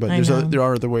anymore. But I know. there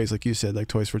are other ways, like you said, like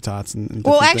Toys for Tots and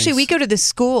Well, different actually, we things. go to the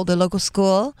school, the local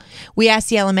school. We ask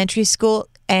the elementary school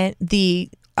and the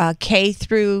K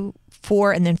through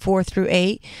 4 and then 4 through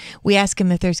 8. We ask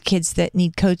them if there's kids that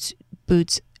need coats,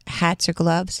 boots, hats, or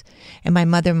gloves. And my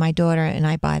mother, my daughter, and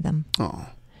I buy them. Oh.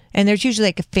 And there's usually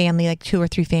like a family, like 2 or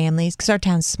 3 families, because our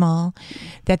town's small,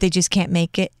 that they just can't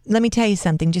make it. Let me tell you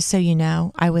something, just so you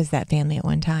know, I was that family at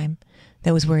one time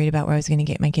that was worried about where I was going to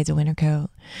get my kids a winter coat.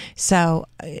 So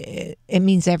it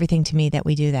means everything to me that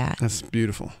we do that. That's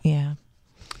beautiful. Yeah.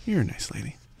 You're a nice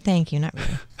lady. Thank you. Not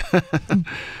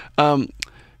really.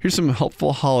 Here's some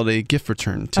helpful holiday gift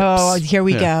return tips. Oh, here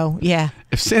we Yeah. go. Yeah.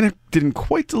 If Santa didn't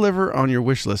quite deliver on your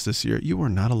wish list this year, you are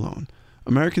not alone.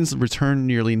 Americans returned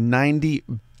nearly 90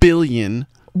 billion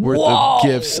worth of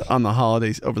gifts on the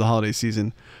holidays over the holiday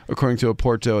season, according to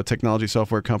Aporto, a technology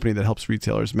software company that helps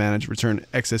retailers manage return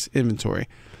excess inventory.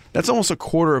 That's almost a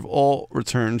quarter of all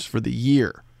returns for the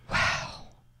year. Wow.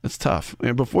 That's tough.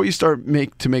 And before you start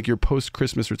to make your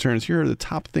post-Christmas returns, here are the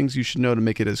top things you should know to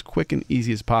make it as quick and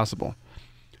easy as possible.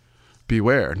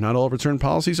 Beware, not all return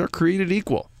policies are created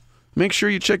equal. Make sure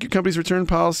you check your company's return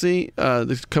policy,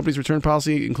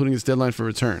 including its deadline for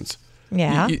returns.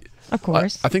 Yeah. Of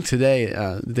course. I think today,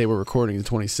 the day we're recording, the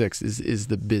 26th, is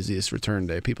the busiest return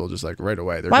day. People just like right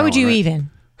away. Why would you even?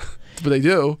 But they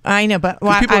do. I know, but 'Cause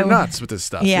why? people are nuts with this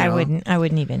stuff. Yeah, you know? I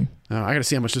wouldn't even. I got to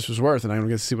see how much this was worth, and I'm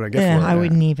going to see what I get Yeah, for it. I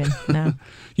wouldn't even. No.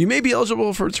 You may be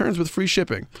eligible for returns with free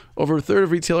shipping. Over a third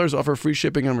of retailers offer free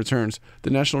shipping on returns, the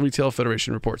National Retail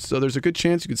Federation reports. So there's a good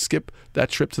chance you could skip that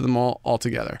trip to the mall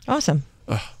altogether. Awesome.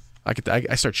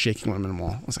 I start shaking when I'm in the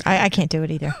mall. I was like, I can't do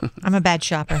it either. I'm a bad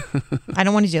shopper. I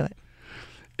don't want to do it.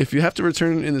 if you have to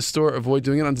return in the store, avoid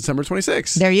doing it on December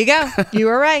 26th. There you go. You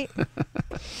were right.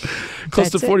 Close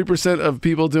That's to it. 40% of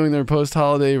people doing their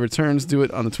post-holiday returns do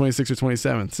it on the 26th or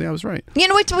 27th. See, I was right. You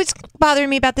know what's bothering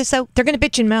me about this, though? They're going to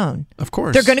bitch and moan. Of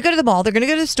course. They're going to go to the mall. They're going to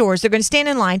go to the stores. They're going to stand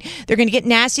in line. They're going to get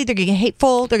nasty. They're going to get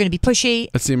hateful. They're going to be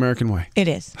pushy. That's the American way. It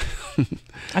is.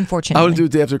 Unfortunately. I would do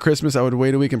it day after Christmas. I would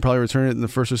wait a week and probably return it in the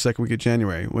first or second week of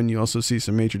January, when you also see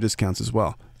some major discounts as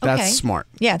well. That's Okay. smart.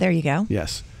 Yeah, there you go.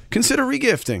 Yes. Consider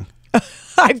regifting.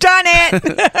 I've done it.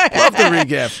 Love the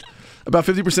regift. About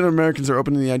 50% of Americans are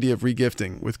open to the idea of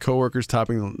regifting, with coworkers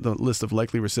topping the list of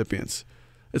likely recipients.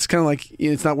 It's kind of like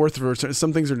it's not worth return.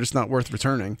 Some things are just not worth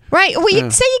returning. Right. Well, Yeah.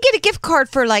 you say you get a gift card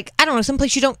for like, I don't know,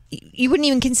 someplace you wouldn't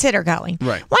even consider going.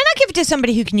 Right. Why not give it to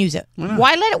somebody who can use it?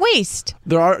 Why let it waste?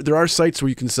 There are sites where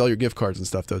you can sell your gift cards and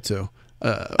stuff though too.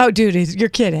 Oh, dude, you're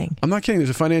kidding. I'm not kidding. There's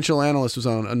a financial analyst who was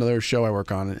on another show I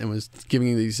work on and was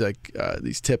giving these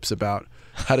these tips about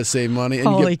how to save money. And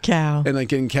Holy cow. And like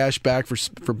getting cash back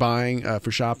for buying,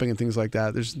 for shopping and things like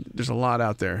that. There's a lot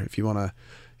out there if you want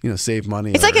to, save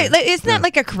money. It's isn't that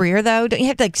like a career though? Don't you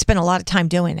have to like spend a lot of time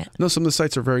doing it? No, some of the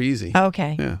sites are very easy.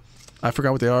 Okay. Yeah, I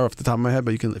forgot what they are off the top of my head,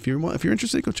 but you can if you're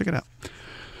interested, go check it out.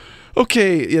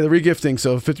 Okay, yeah, the regifting.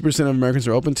 So 50% of Americans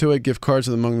are open to it. Gift cards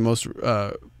are among the most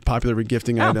popular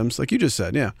regifting items, like you just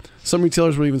said. Yeah, some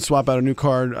retailers will even swap out a new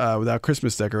card without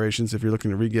Christmas decorations if you're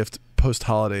looking to regift post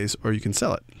holidays, or you can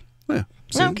sell it. Yeah,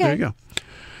 so Okay. there you go.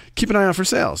 Keep an eye out for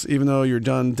sales. Even though you're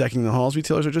done decking the halls,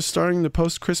 retailers are just starting the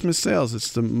post-Christmas sales. It's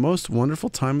the most wonderful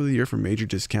time of the year for major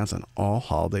discounts on all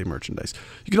holiday merchandise.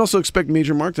 You can also expect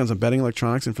major markdowns on bedding,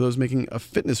 electronics, and for those making a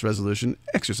fitness resolution,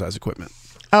 exercise equipment.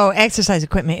 Oh, exercise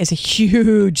equipment is a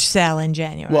huge sell in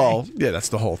January. Well, yeah, that's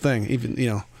the whole thing. Even,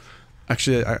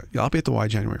 Actually, I'll be at the Y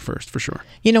January 1st for sure.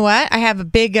 You know what? I have a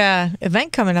big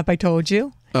event coming up, I told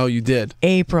you. Oh, you did?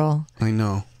 April. I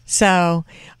know. So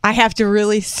I have to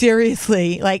really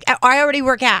seriously, like, I already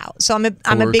work out. So I'm a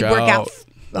big workout.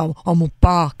 Oh, I'm a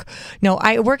bach. No,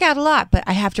 I work out a lot, but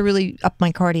I have to really up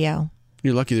my cardio.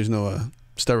 You're lucky there's no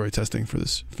steroid testing for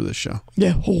this show.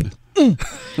 Yeah.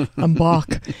 I'm bach.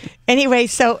 Anyway,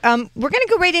 so we're going to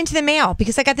go right into the mail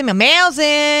because I got the mail. Mail's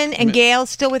in, and Gail's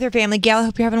still with her family. Gail, I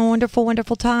hope you're having a wonderful,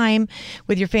 wonderful time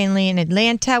with your family in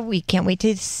Atlanta. We can't wait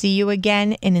to see you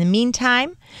again. And in the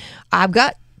meantime, I've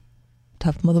got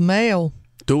Tough Mother Mail.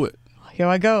 Do it. Here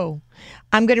I go.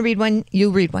 I'm going to read one. You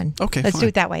read one. Okay, Let's fine. do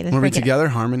it that way. Let's Want to read break it up. together,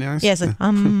 harmonize? Yes.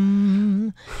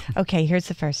 Okay, here's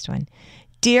the first one.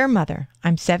 Dear Mother,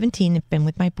 I'm 17 and have been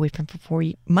with my boyfriend for 4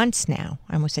 months now.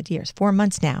 I almost said years. 4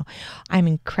 months now. I'm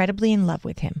incredibly in love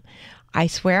with him. I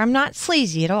swear I'm not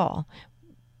sleazy at all.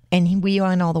 And we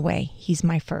went all the way. He's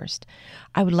my first.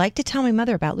 I would like to tell my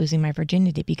mother about losing my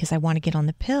virginity because I want to get on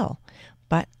the pill.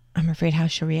 But I'm afraid how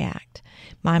she'll react.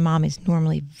 My mom is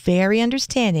normally very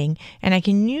understanding, and I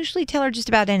can usually tell her just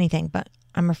about anything, but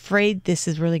I'm afraid this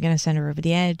is really going to send her over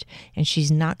the edge, and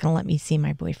she's not going to let me see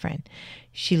my boyfriend.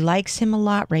 She likes him a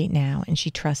lot right now, and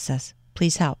she trusts us.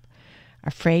 Please help.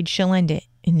 Afraid she'll end it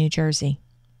in New Jersey.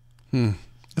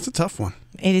 That's a tough one.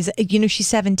 It is, she's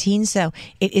 17, so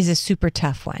it is a super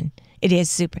tough one. It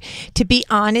is super. To be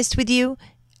honest with you,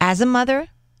 as a mother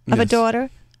of a Yes. daughter,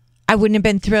 I wouldn't have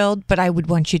been thrilled, but I would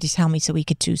want you to tell me so we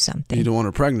could do something. You don't want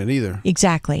her pregnant either.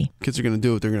 Exactly. Kids are going to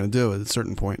do what they're going to do at a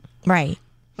certain point. Right.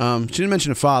 She didn't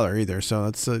mention a father either, so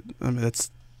that's a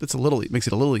little makes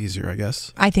it a little easier, I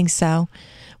guess. I think so.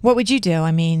 What would you do?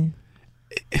 I mean,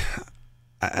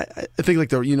 I think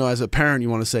like as a parent, you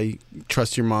want to say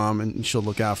trust your mom and she'll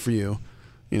look out for you,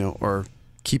 or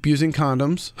keep using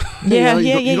condoms. Yeah,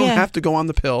 you don't yeah. have to go on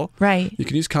the pill. right, You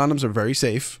can use condoms; they're very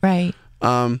safe. right.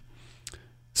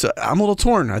 So I'm a little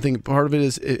torn. I think part of it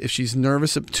is if she's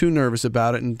too nervous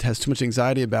about it and has too much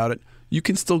anxiety about it, you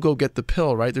can still go get the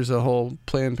pill, right? There's a whole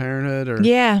Planned Parenthood or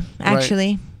Yeah,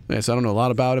 actually. Yes, I don't know a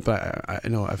lot about it, but I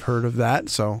know I've heard of that.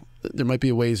 So there might be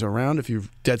a ways around if you're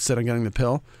dead set on getting the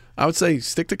pill. I would say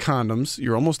stick to condoms.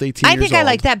 You're almost 18 I years think old. I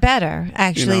like that better,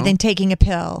 actually, than taking a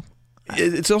pill.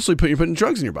 It's also you're putting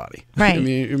drugs in your body. Right. I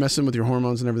mean, you're messing with your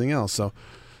hormones and everything else. So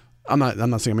I'm not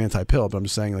saying I'm anti-pill, but I'm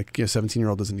just saying like a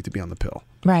 17-year-old doesn't need to be on the pill.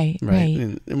 Right, right.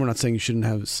 And we're not saying you shouldn't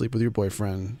have sleep with your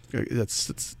boyfriend.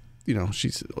 That's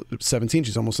she's 17.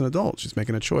 She's almost an adult. She's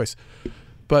making a choice.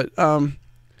 But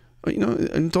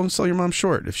and don't sell your mom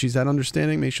short. If she's that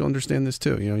understanding, maybe she'll understand this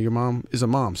too. Your mom is a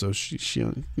mom, so she's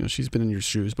been in your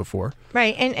shoes before.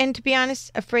 Right, and to be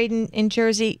honest, afraid in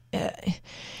Jersey,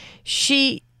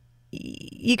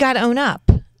 you got to own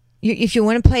up. If you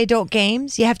want to play adult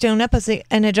games, you have to own up as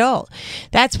an adult.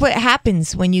 That's what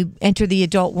happens when you enter the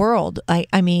adult world.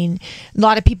 I mean, a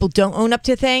lot of people don't own up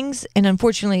to things, and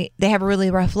unfortunately, they have a really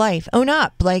rough life. Own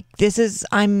up. Like, this is,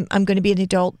 I'm going to be an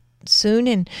adult soon,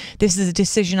 and this is a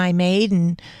decision I made,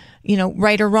 and,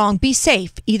 right or wrong, be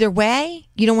safe. Either way,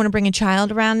 you don't want to bring a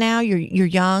child around now. You're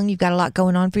young. You've got a lot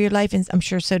going on for your life, and I'm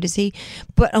sure so does he.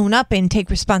 But own up and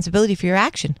take responsibility for your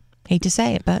action. Hate to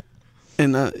say it, but.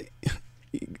 And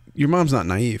your mom's not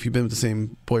naive. You've been with the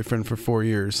same boyfriend for 4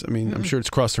 years. I mean, I'm sure it's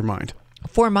crossed her mind.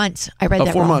 4 months. I read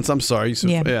that 4 wrong. months. I'm sorry. You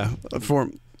said, Yeah.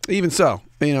 Even so,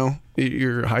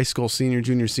 you're high school senior,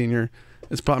 junior, senior.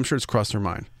 I'm sure it's crossed her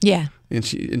mind. Yeah. And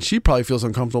she probably feels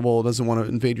uncomfortable, doesn't want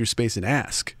to invade your space and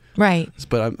ask. Right.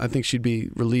 But I think she'd be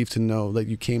relieved to know that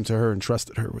you came to her and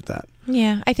trusted her with that.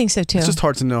 Yeah, I think so too. It's just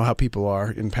hard to know how people are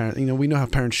in parent. We know how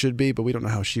parents should be, but we don't know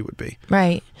how she would be.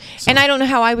 Right. And I don't know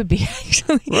how I would be,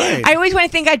 actually. Right. I always want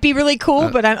to think I'd be really cool,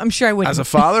 but I'm sure I wouldn't. As a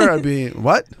father, I'd be,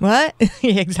 what? What?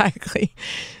 Yeah, exactly.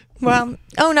 Well,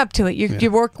 own up to it.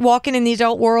 You're walking in the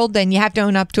adult world, then you have to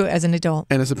own up to it as an adult.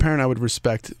 And as a parent, I would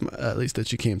respect at least that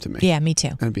she came to me. Yeah, me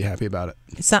too. And be happy about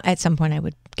it. At some point, I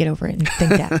would get over it and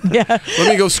think that. Yeah.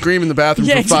 Let me go scream in the bathroom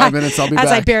for 5 minutes. I'll be back.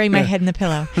 As I bury my head in the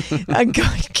pillow.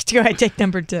 Go ahead, take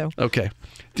number 2. Okay.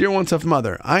 Dear One Tough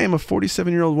Mother, I am a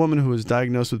 47-year-old woman who was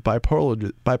diagnosed with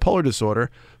bipolar disorder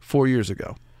 4 years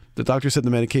ago. The doctor said the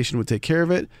medication would take care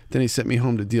of it. Then he sent me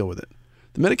home to deal with it.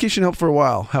 The medication helped for a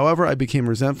while. However, I became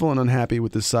resentful and unhappy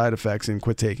with the side effects and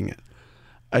quit taking it.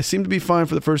 I seemed to be fine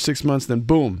for the first 6 months, then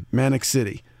boom, Manic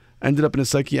City. I ended up in a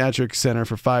psychiatric center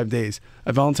for 5 days.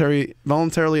 I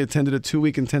voluntarily attended a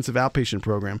 2-week intensive outpatient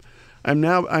program. I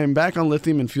am back on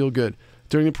lithium and feel good.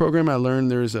 During the program, I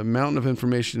learned there is a mountain of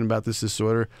information about this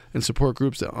disorder and support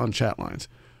groups on chat lines.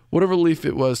 What a relief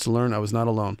it was to learn I was not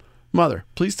alone. Mother,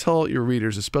 please tell your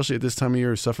readers, especially at this time of year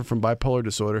who suffer from bipolar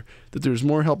disorder, that there's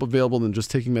more help available than just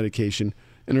taking medication.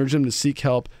 and urge them to seek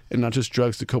help and not just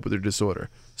drugs to cope with their disorder.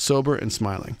 Sober and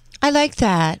smiling. I like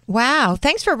that. Wow.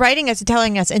 Thanks for writing us and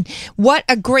telling us. And what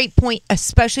a great point,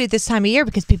 especially at this time of year,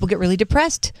 because people get really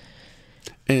depressed.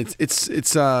 And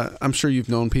it's I'm sure you've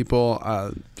known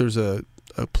people. There's a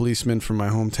policeman from my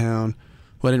hometown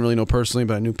who I didn't really know personally,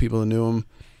 but I knew people who knew him.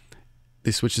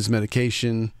 They switched his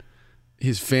medication.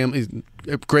 His family, he's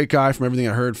a great guy from everything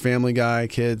I heard, family guy,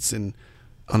 kids, and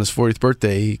on his 40th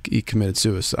birthday, he committed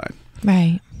suicide.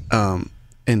 Right.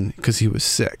 And because he was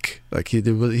sick, like he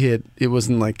had, it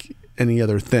wasn't like any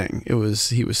other thing. He was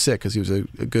sick because he was a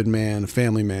good man, a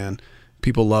family man.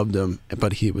 People loved him,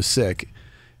 but he was sick.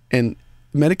 And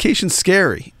medication's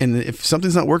scary. And if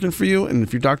something's not working for you, and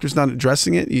if your doctor's not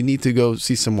addressing it, you need to go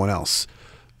see someone else.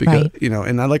 Because Right.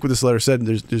 And I like what this letter said.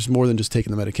 There's more than just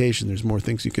taking the medication. There's more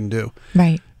things you can do.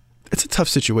 Right. It's a tough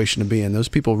situation to be in. Those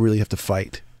people really have to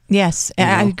fight. Yes, You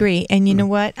I know? agree. And you know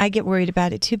what? I get worried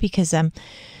about it too because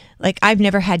like I've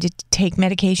never had to take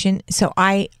medication, so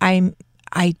I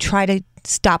try to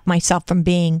stop myself from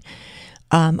being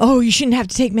you shouldn't have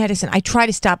to take medicine. I try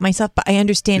to stop myself, but I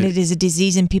understand it is a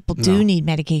disease and people do need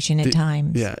medication at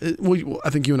times. Yeah. I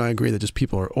think you and I agree that just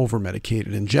people are over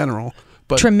medicated in general.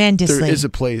 But Tremendously. there is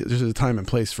there's a time and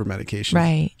place for medication.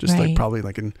 Right, Just like right. probably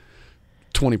like in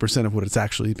 20% of what it's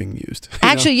actually being used. you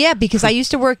Actually, know? yeah, because I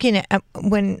used to work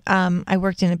when I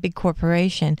worked in a big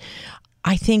corporation.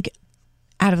 I think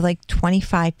out of like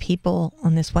 25 people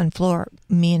on this one floor,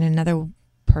 me and another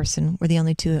person were the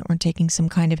only two that weren't taking some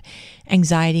kind of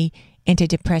anxiety,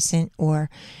 antidepressant, or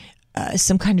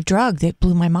some kind of drug that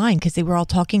blew my mind because they were all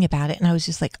talking about it. And I was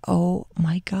just like, oh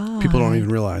my God. People don't even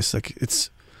realize like it's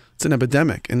an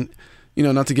epidemic. And,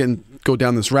 not to go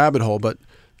down this rabbit hole, but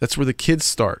that's where the kids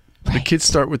start. Right. The kids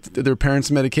start with their parents'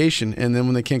 medication, and then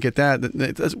when they can't get that,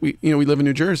 we live in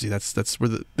New Jersey. That's where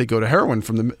they go to heroin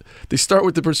they start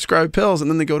with the prescribed pills,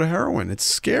 and then they go to heroin. It's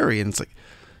scary, and it's like,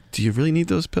 do you really need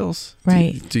those pills?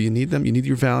 Right. Do you need them? You need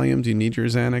your Valium? Do you need your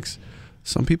Xanax?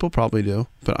 Some people probably do,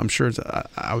 but I'm sure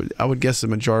I would guess the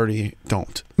majority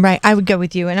don't. Right. I would go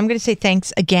with you. And I'm going to say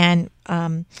thanks again,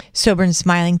 Sober and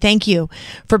Smiling. Thank you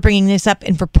for bringing this up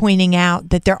and for pointing out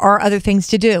that there are other things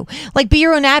to do. Like be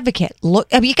your own advocate.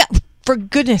 Look, you got, for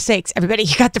goodness sakes, everybody,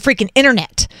 you got the freaking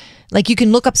internet. Like you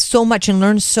can look up so much and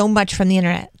learn so much from the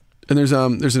internet. And there's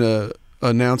an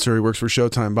announcer who works for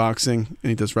Showtime Boxing, and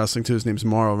he does wrestling too. His name's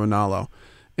Mauro Ranallo.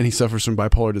 And he suffers from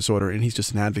bipolar disorder, and he's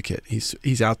just an advocate.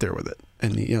 He's out there with it,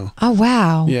 and Oh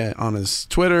wow. yeah, on his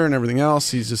Twitter and everything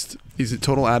else, he's a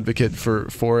total advocate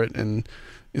for it, and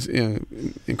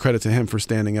and credit to him for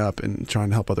standing up and trying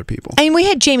to help other people. I mean, we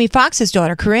had Jamie Foxx's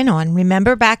daughter Corinne on.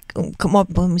 Remember back,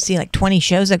 let me see, like 20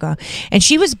 shows ago, and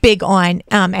she was big on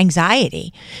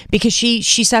anxiety because she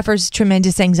suffers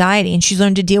tremendous anxiety, and she's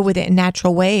learned to deal with it in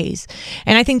natural ways.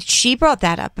 And I think she brought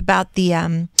that up about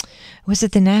the was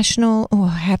it the National? Oh,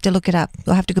 I have to look it up.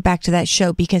 We'll have to go back to that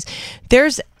show because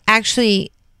there's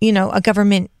actually a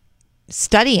government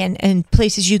study and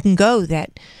places you can go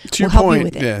that will help you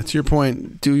with it. Yeah, to your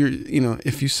point, do your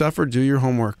if you suffer, do your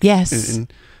homework. Yes.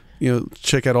 And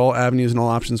check out all avenues and all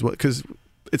options, because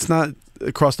it's not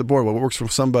across the board. What works for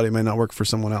somebody may not work for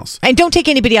someone else. And don't take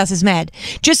anybody else's med.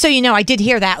 Just so you know, I did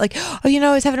hear that. Like,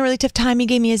 I was having a really tough time. He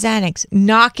gave me a Xanax.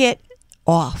 Knock it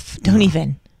off. Don't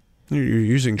even. You're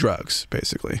using drugs,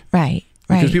 basically. Right.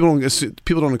 Because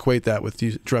people don't equate that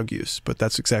with drug use, but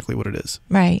that's exactly what it is.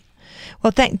 Right.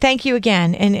 Well, thank you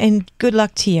again, and good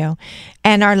luck to you.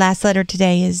 And our last letter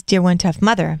today is, Dear One Tough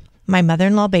Mother, my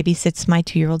mother-in-law babysits my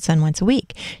 2-year-old son once a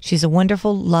week. She's a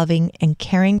wonderful, loving, and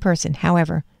caring person.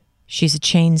 However, she's a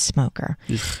chain smoker.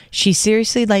 She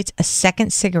seriously lights a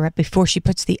second cigarette before she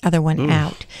puts the other one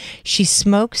out. She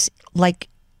smokes like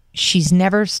she's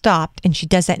never stopped, and she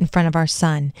does that in front of our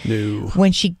son. No.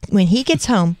 When he gets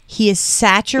home, he is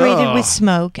saturated with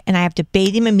smoke, and I have to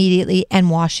bathe him immediately and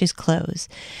wash his clothes.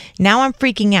 Now I'm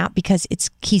freaking out because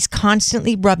he's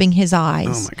constantly rubbing his eyes.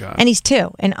 Oh my God. And he's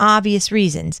 2, and obvious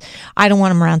reasons. I don't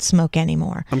want him around smoke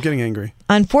anymore. I'm getting angry.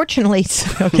 Unfortunately,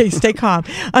 okay, stay calm.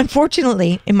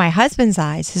 Unfortunately, in my husband's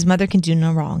eyes, his mother can do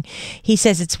no wrong. He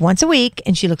says it's once a week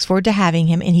and she looks forward to having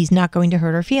him, and he's not going to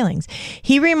hurt her feelings.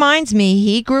 He reminds me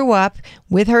he grew up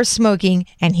with her smoking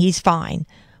and he's fine.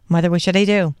 Mother, what should I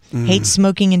do? Hates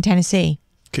smoking in Tennessee.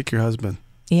 Kick your husband.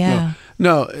 Yeah.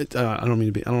 No, I don't mean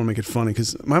to be. I don't want to make it funny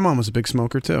because my mom was a big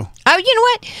smoker too. Oh, you know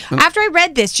what? After I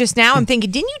read this just now, I'm thinking,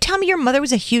 didn't you tell me your mother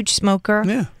was a huge smoker?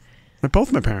 Yeah,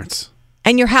 both my parents.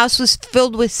 And your house was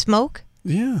filled with smoke?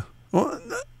 Yeah. Well,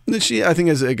 I think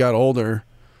as it got older,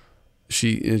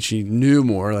 she knew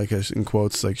more, like in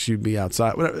quotes, like she'd be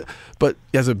outside, whatever. But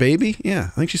as a baby, yeah, I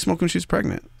think she smoked when she was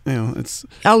pregnant. You know, it's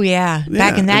Oh yeah,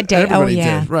 back in that day. Oh everybody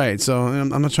yeah, did. Right. So I'm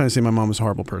not trying to say my mom was a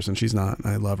horrible person. She's not.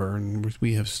 I love her, and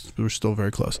we're still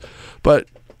very close. But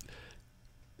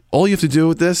all you have to do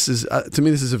with this is, to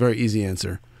me, this is a very easy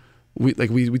answer. We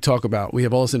talk about, we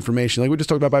have all this information. Like we just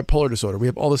talked about bipolar disorder. We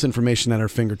have all this information at our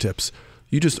fingertips.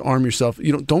 You just arm yourself.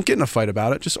 You don't get in a fight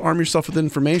about it. Just arm yourself with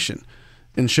information,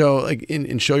 and show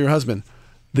show your husband,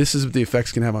 this is what the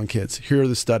effects can have on kids. Here are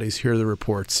the studies. Here are the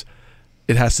reports.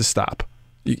 It has to stop.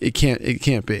 It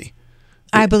can't be.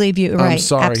 I believe you. Right. I'm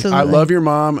sorry. Absolutely. I love your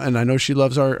mom, and I know she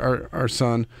loves our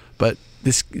son, but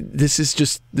this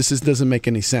doesn't make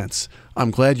any sense.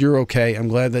 I'm glad you're okay. I'm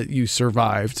glad that you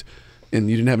survived, and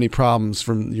you didn't have any problems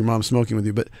from your mom smoking with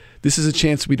you. But this is a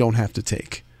chance we don't have to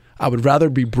take. I would rather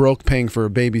be broke paying for a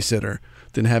babysitter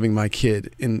than having my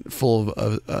kid in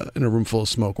a room full of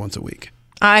smoke once a week.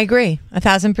 I agree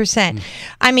 1,000%.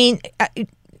 I mean,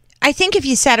 I think if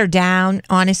you sat her down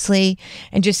honestly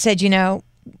and just said,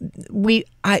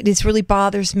 this really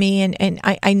bothers me, and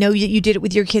I know that you did it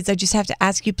with your kids. I just have to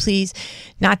ask you, please,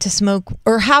 not to smoke.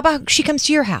 Or how about she comes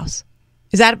to your house?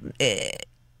 Is that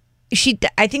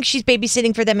I think she's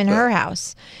babysitting for them in her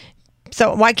house.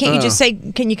 So why can't you just say,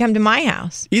 can you come to my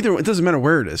house? Either it doesn't matter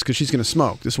where it is, because she's going to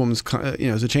smoke. This woman's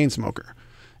is a chain smoker,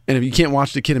 and if you can't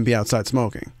watch the kid and be outside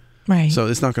smoking, right? So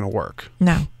it's not going to work.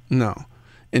 No,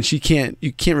 and you can't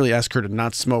really ask her to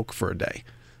not smoke for a day,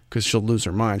 because she'll lose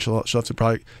her mind. She'll have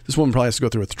to this woman probably has to go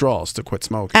through withdrawals to quit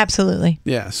smoking. Absolutely.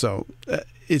 Yeah. So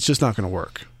it's just not going to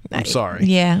work. I'm sorry.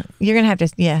 Yeah, you're gonna have to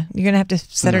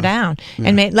set her down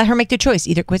and let her make the choice.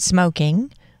 Either quit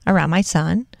smoking around my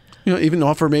son. Even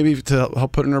offer maybe to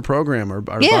help put in her program, or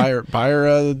buy her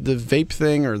the vape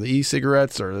thing, or the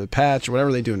e-cigarettes, or the patch, or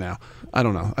whatever they do now. I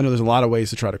don't know. I know there's a lot of ways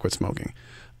to try to quit smoking.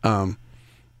 And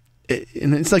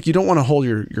it's like you don't want to hold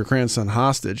your grandson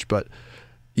hostage, but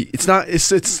it's not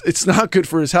good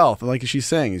for his health. Like she's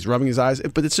saying, he's rubbing his eyes,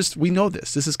 but it's just, we know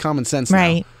this. This is common sense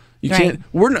now. You can't.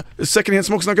 We're not. Secondhand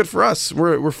smoke's not good for us.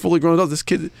 We're fully grown adults. This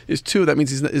kid is 2. That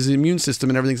means his immune system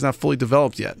and everything's not fully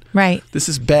developed yet. Right. This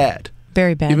is bad.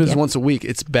 Very bad. Even if it's once a week,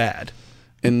 it's bad.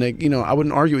 And I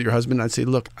wouldn't argue with your husband. I'd say,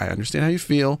 look, I understand how you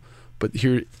feel, but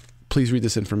here, please read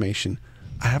this information.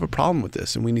 I have a problem with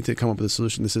this, and we need to come up with a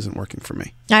solution. This isn't working for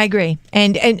me. I agree.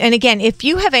 And again, if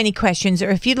you have any questions,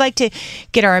 or if you'd like to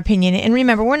get our opinion, and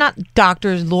remember, we're not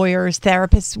doctors, lawyers,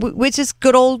 therapists, which is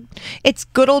good old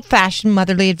fashioned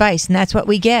motherly advice, and that's what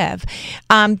we give.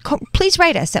 Please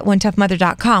write us at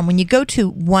onetoughmother.com. When you go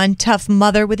to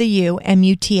onetoughmother with a U,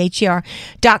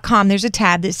 MUTHER.com, there's a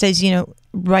tab that says,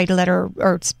 write a letter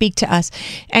or speak to us,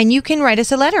 and you can write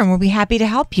us a letter, and we'll be happy to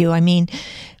help you. I mean,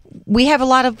 we have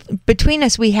between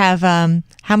us, we have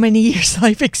how many years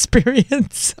life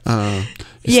experience? It's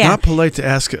not polite to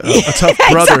ask a tough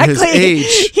brother his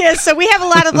age. Yeah, so we have a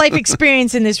lot of life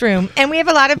experience in this room, and we have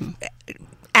a lot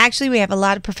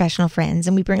of professional friends,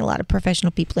 and we bring a lot of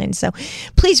professional people in. So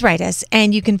please write us,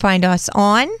 and you can find us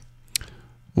on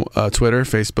Twitter,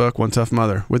 Facebook, One Tough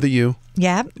Mother with a U.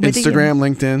 Yeah. Instagram,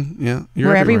 LinkedIn. Yeah.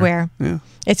 We're everywhere. Yeah.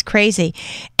 It's crazy.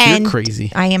 And you're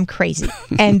crazy. I am crazy.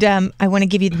 And I want to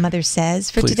give you the Mother Says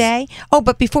for today. Oh,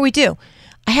 but before we do,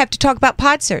 I have to talk about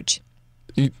PodSearch.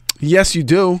 Yes, you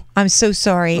do. I'm so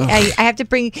sorry. I have to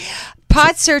bring...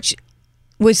 PodSearch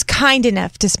was kind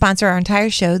enough to sponsor our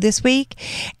entire show this week.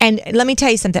 And let me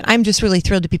tell you something. I'm just really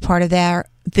thrilled to be part of their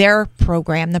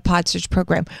program, the PodSearch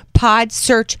program.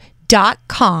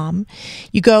 PodSearch.com.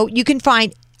 You can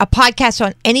find a podcast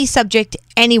on any subject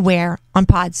anywhere on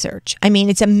PodSearch. I mean,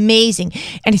 it's amazing,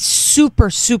 and it's super,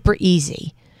 super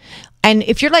easy. And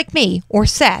if you're like me or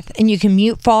Seth and you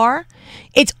commute far,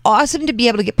 it's awesome to be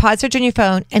able to get PodSearch on your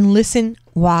phone and listen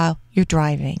while you're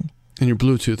driving. And your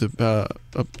Bluetooth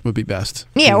would be best.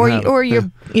 Yeah, or your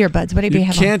earbuds, whatever you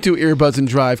have on. You can't do earbuds and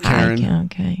drive, Karen.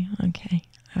 Okay.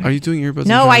 Are you doing earbuds?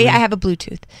 No, I have a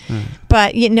Bluetooth.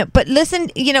 But listen,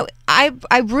 I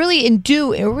really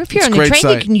do. Or if you're on the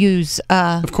train, you can use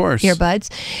of course earbuds.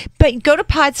 But go to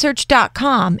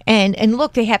podsearch.com and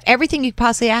look. They have everything you could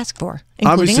possibly ask for.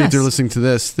 Obviously, us. if they're listening to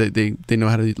this, they know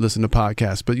how to listen to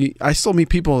podcasts. But I still meet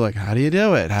people like, how do you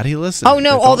do it? How do you listen? Oh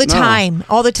no, all the time.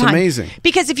 It's amazing.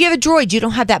 Because if you have a Droid, you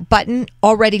don't have that button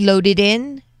already loaded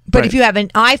in. But if you have an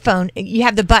iPhone, you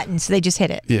have the button, so they just hit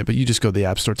it. Yeah, but you just go to the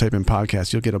App Store, type in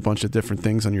podcast. You'll get a bunch of different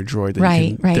things on your Droid.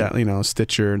 That you can,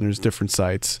 Stitcher, and there's different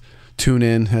sites.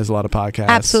 TuneIn has a lot of podcasts.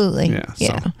 Absolutely. Yeah.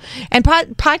 So. And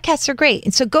podcasts are great.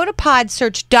 And so go to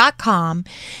podsearch.com.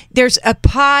 There's a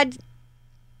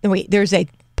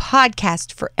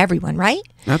podcast for everyone, right?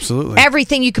 Absolutely.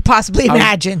 Everything you could possibly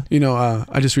imagine.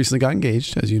 I just recently got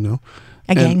engaged, as you know.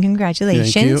 Again,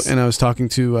 congratulations. Thank you. And I was talking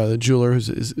to the jeweler,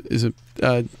 who's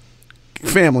a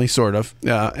family, sort of.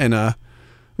 And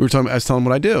we were talking. I was telling him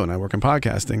what I do, and I work in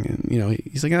podcasting. And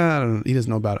he's like, I don't know. He doesn't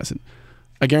know about it. I said,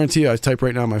 I guarantee you, I type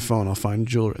right now on my phone, I'll find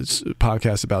jewelry. It's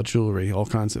podcasts about jewelry, all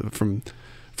kinds of from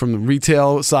the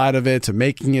retail side of it to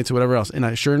making it to whatever else.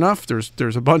 And sure enough,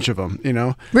 there's a bunch of them.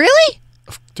 Really?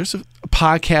 There's a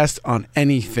podcast on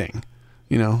anything.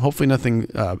 Hopefully nothing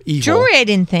evil. Jewelry, I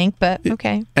didn't think, but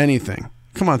okay. Anything.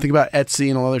 Come on, think about Etsy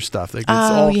and all other stuff. Like, it's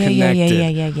all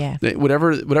connected. Yeah.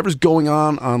 Whatever's going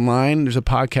on online, there's a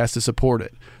podcast to support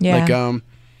it. Yeah. Like,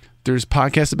 there's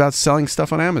podcasts about selling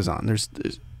stuff on Amazon. There's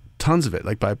tons of it,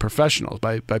 like by professionals,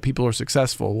 by people who are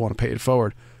successful, who want to pay it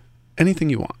forward. Anything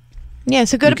you want. Yeah,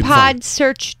 so go to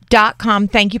podsearch.com.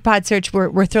 Thank you, PodSearch.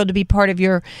 We're thrilled to be part of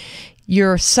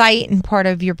your site and part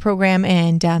of your program,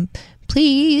 and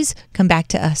please come back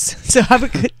to us. So have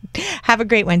a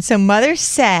great one. So Mother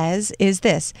Says is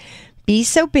this: be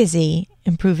so busy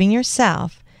improving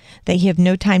yourself that you have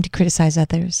no time to criticize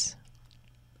others.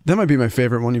 That might be my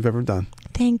favorite one you've ever done.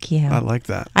 Thank you. I like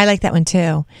that. I like that one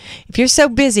too. If you're so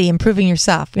busy improving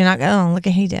yourself, you're not going, look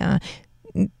at he doing.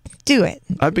 Do it.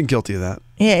 I've been guilty of that.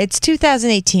 Yeah, it's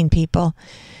 2018, people.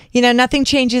 Nothing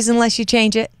changes unless you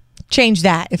change it. Change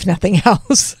that, if nothing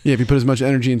else. Yeah, if you put as much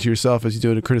energy into yourself as you do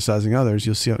into criticizing others,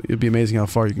 it'll be amazing how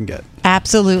far you can get.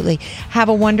 Absolutely. Have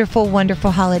a wonderful, wonderful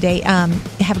holiday.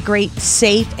 Have a great,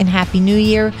 safe, and happy New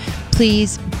Year.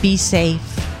 Please be safe.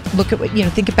 Look at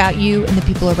think about you and the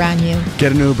people around you.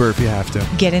 Get an Uber if you have to.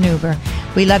 Get an Uber.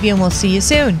 We love you and we'll see you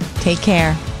soon. Take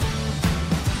care.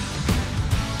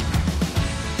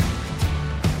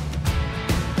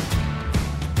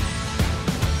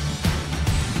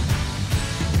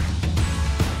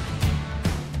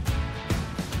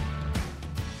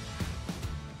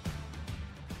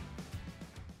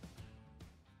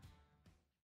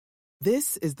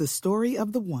 This is the story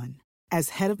of the one. As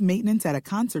head of maintenance at a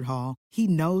concert hall, he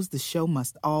knows the show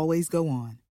must always go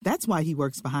on. That's why he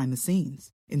works behind the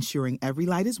scenes, ensuring every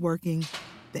light is working,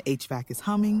 the HVAC is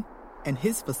humming, and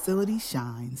his facility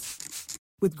shines.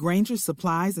 With Grainger's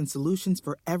supplies and solutions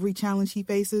for every challenge he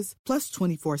faces, plus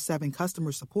 24/7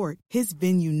 customer support, his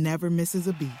venue never misses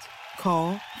a beat.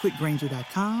 Call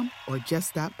quickgrainger.com or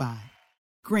just stop by.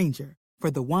 Grainger,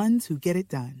 for the ones who get it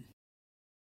done.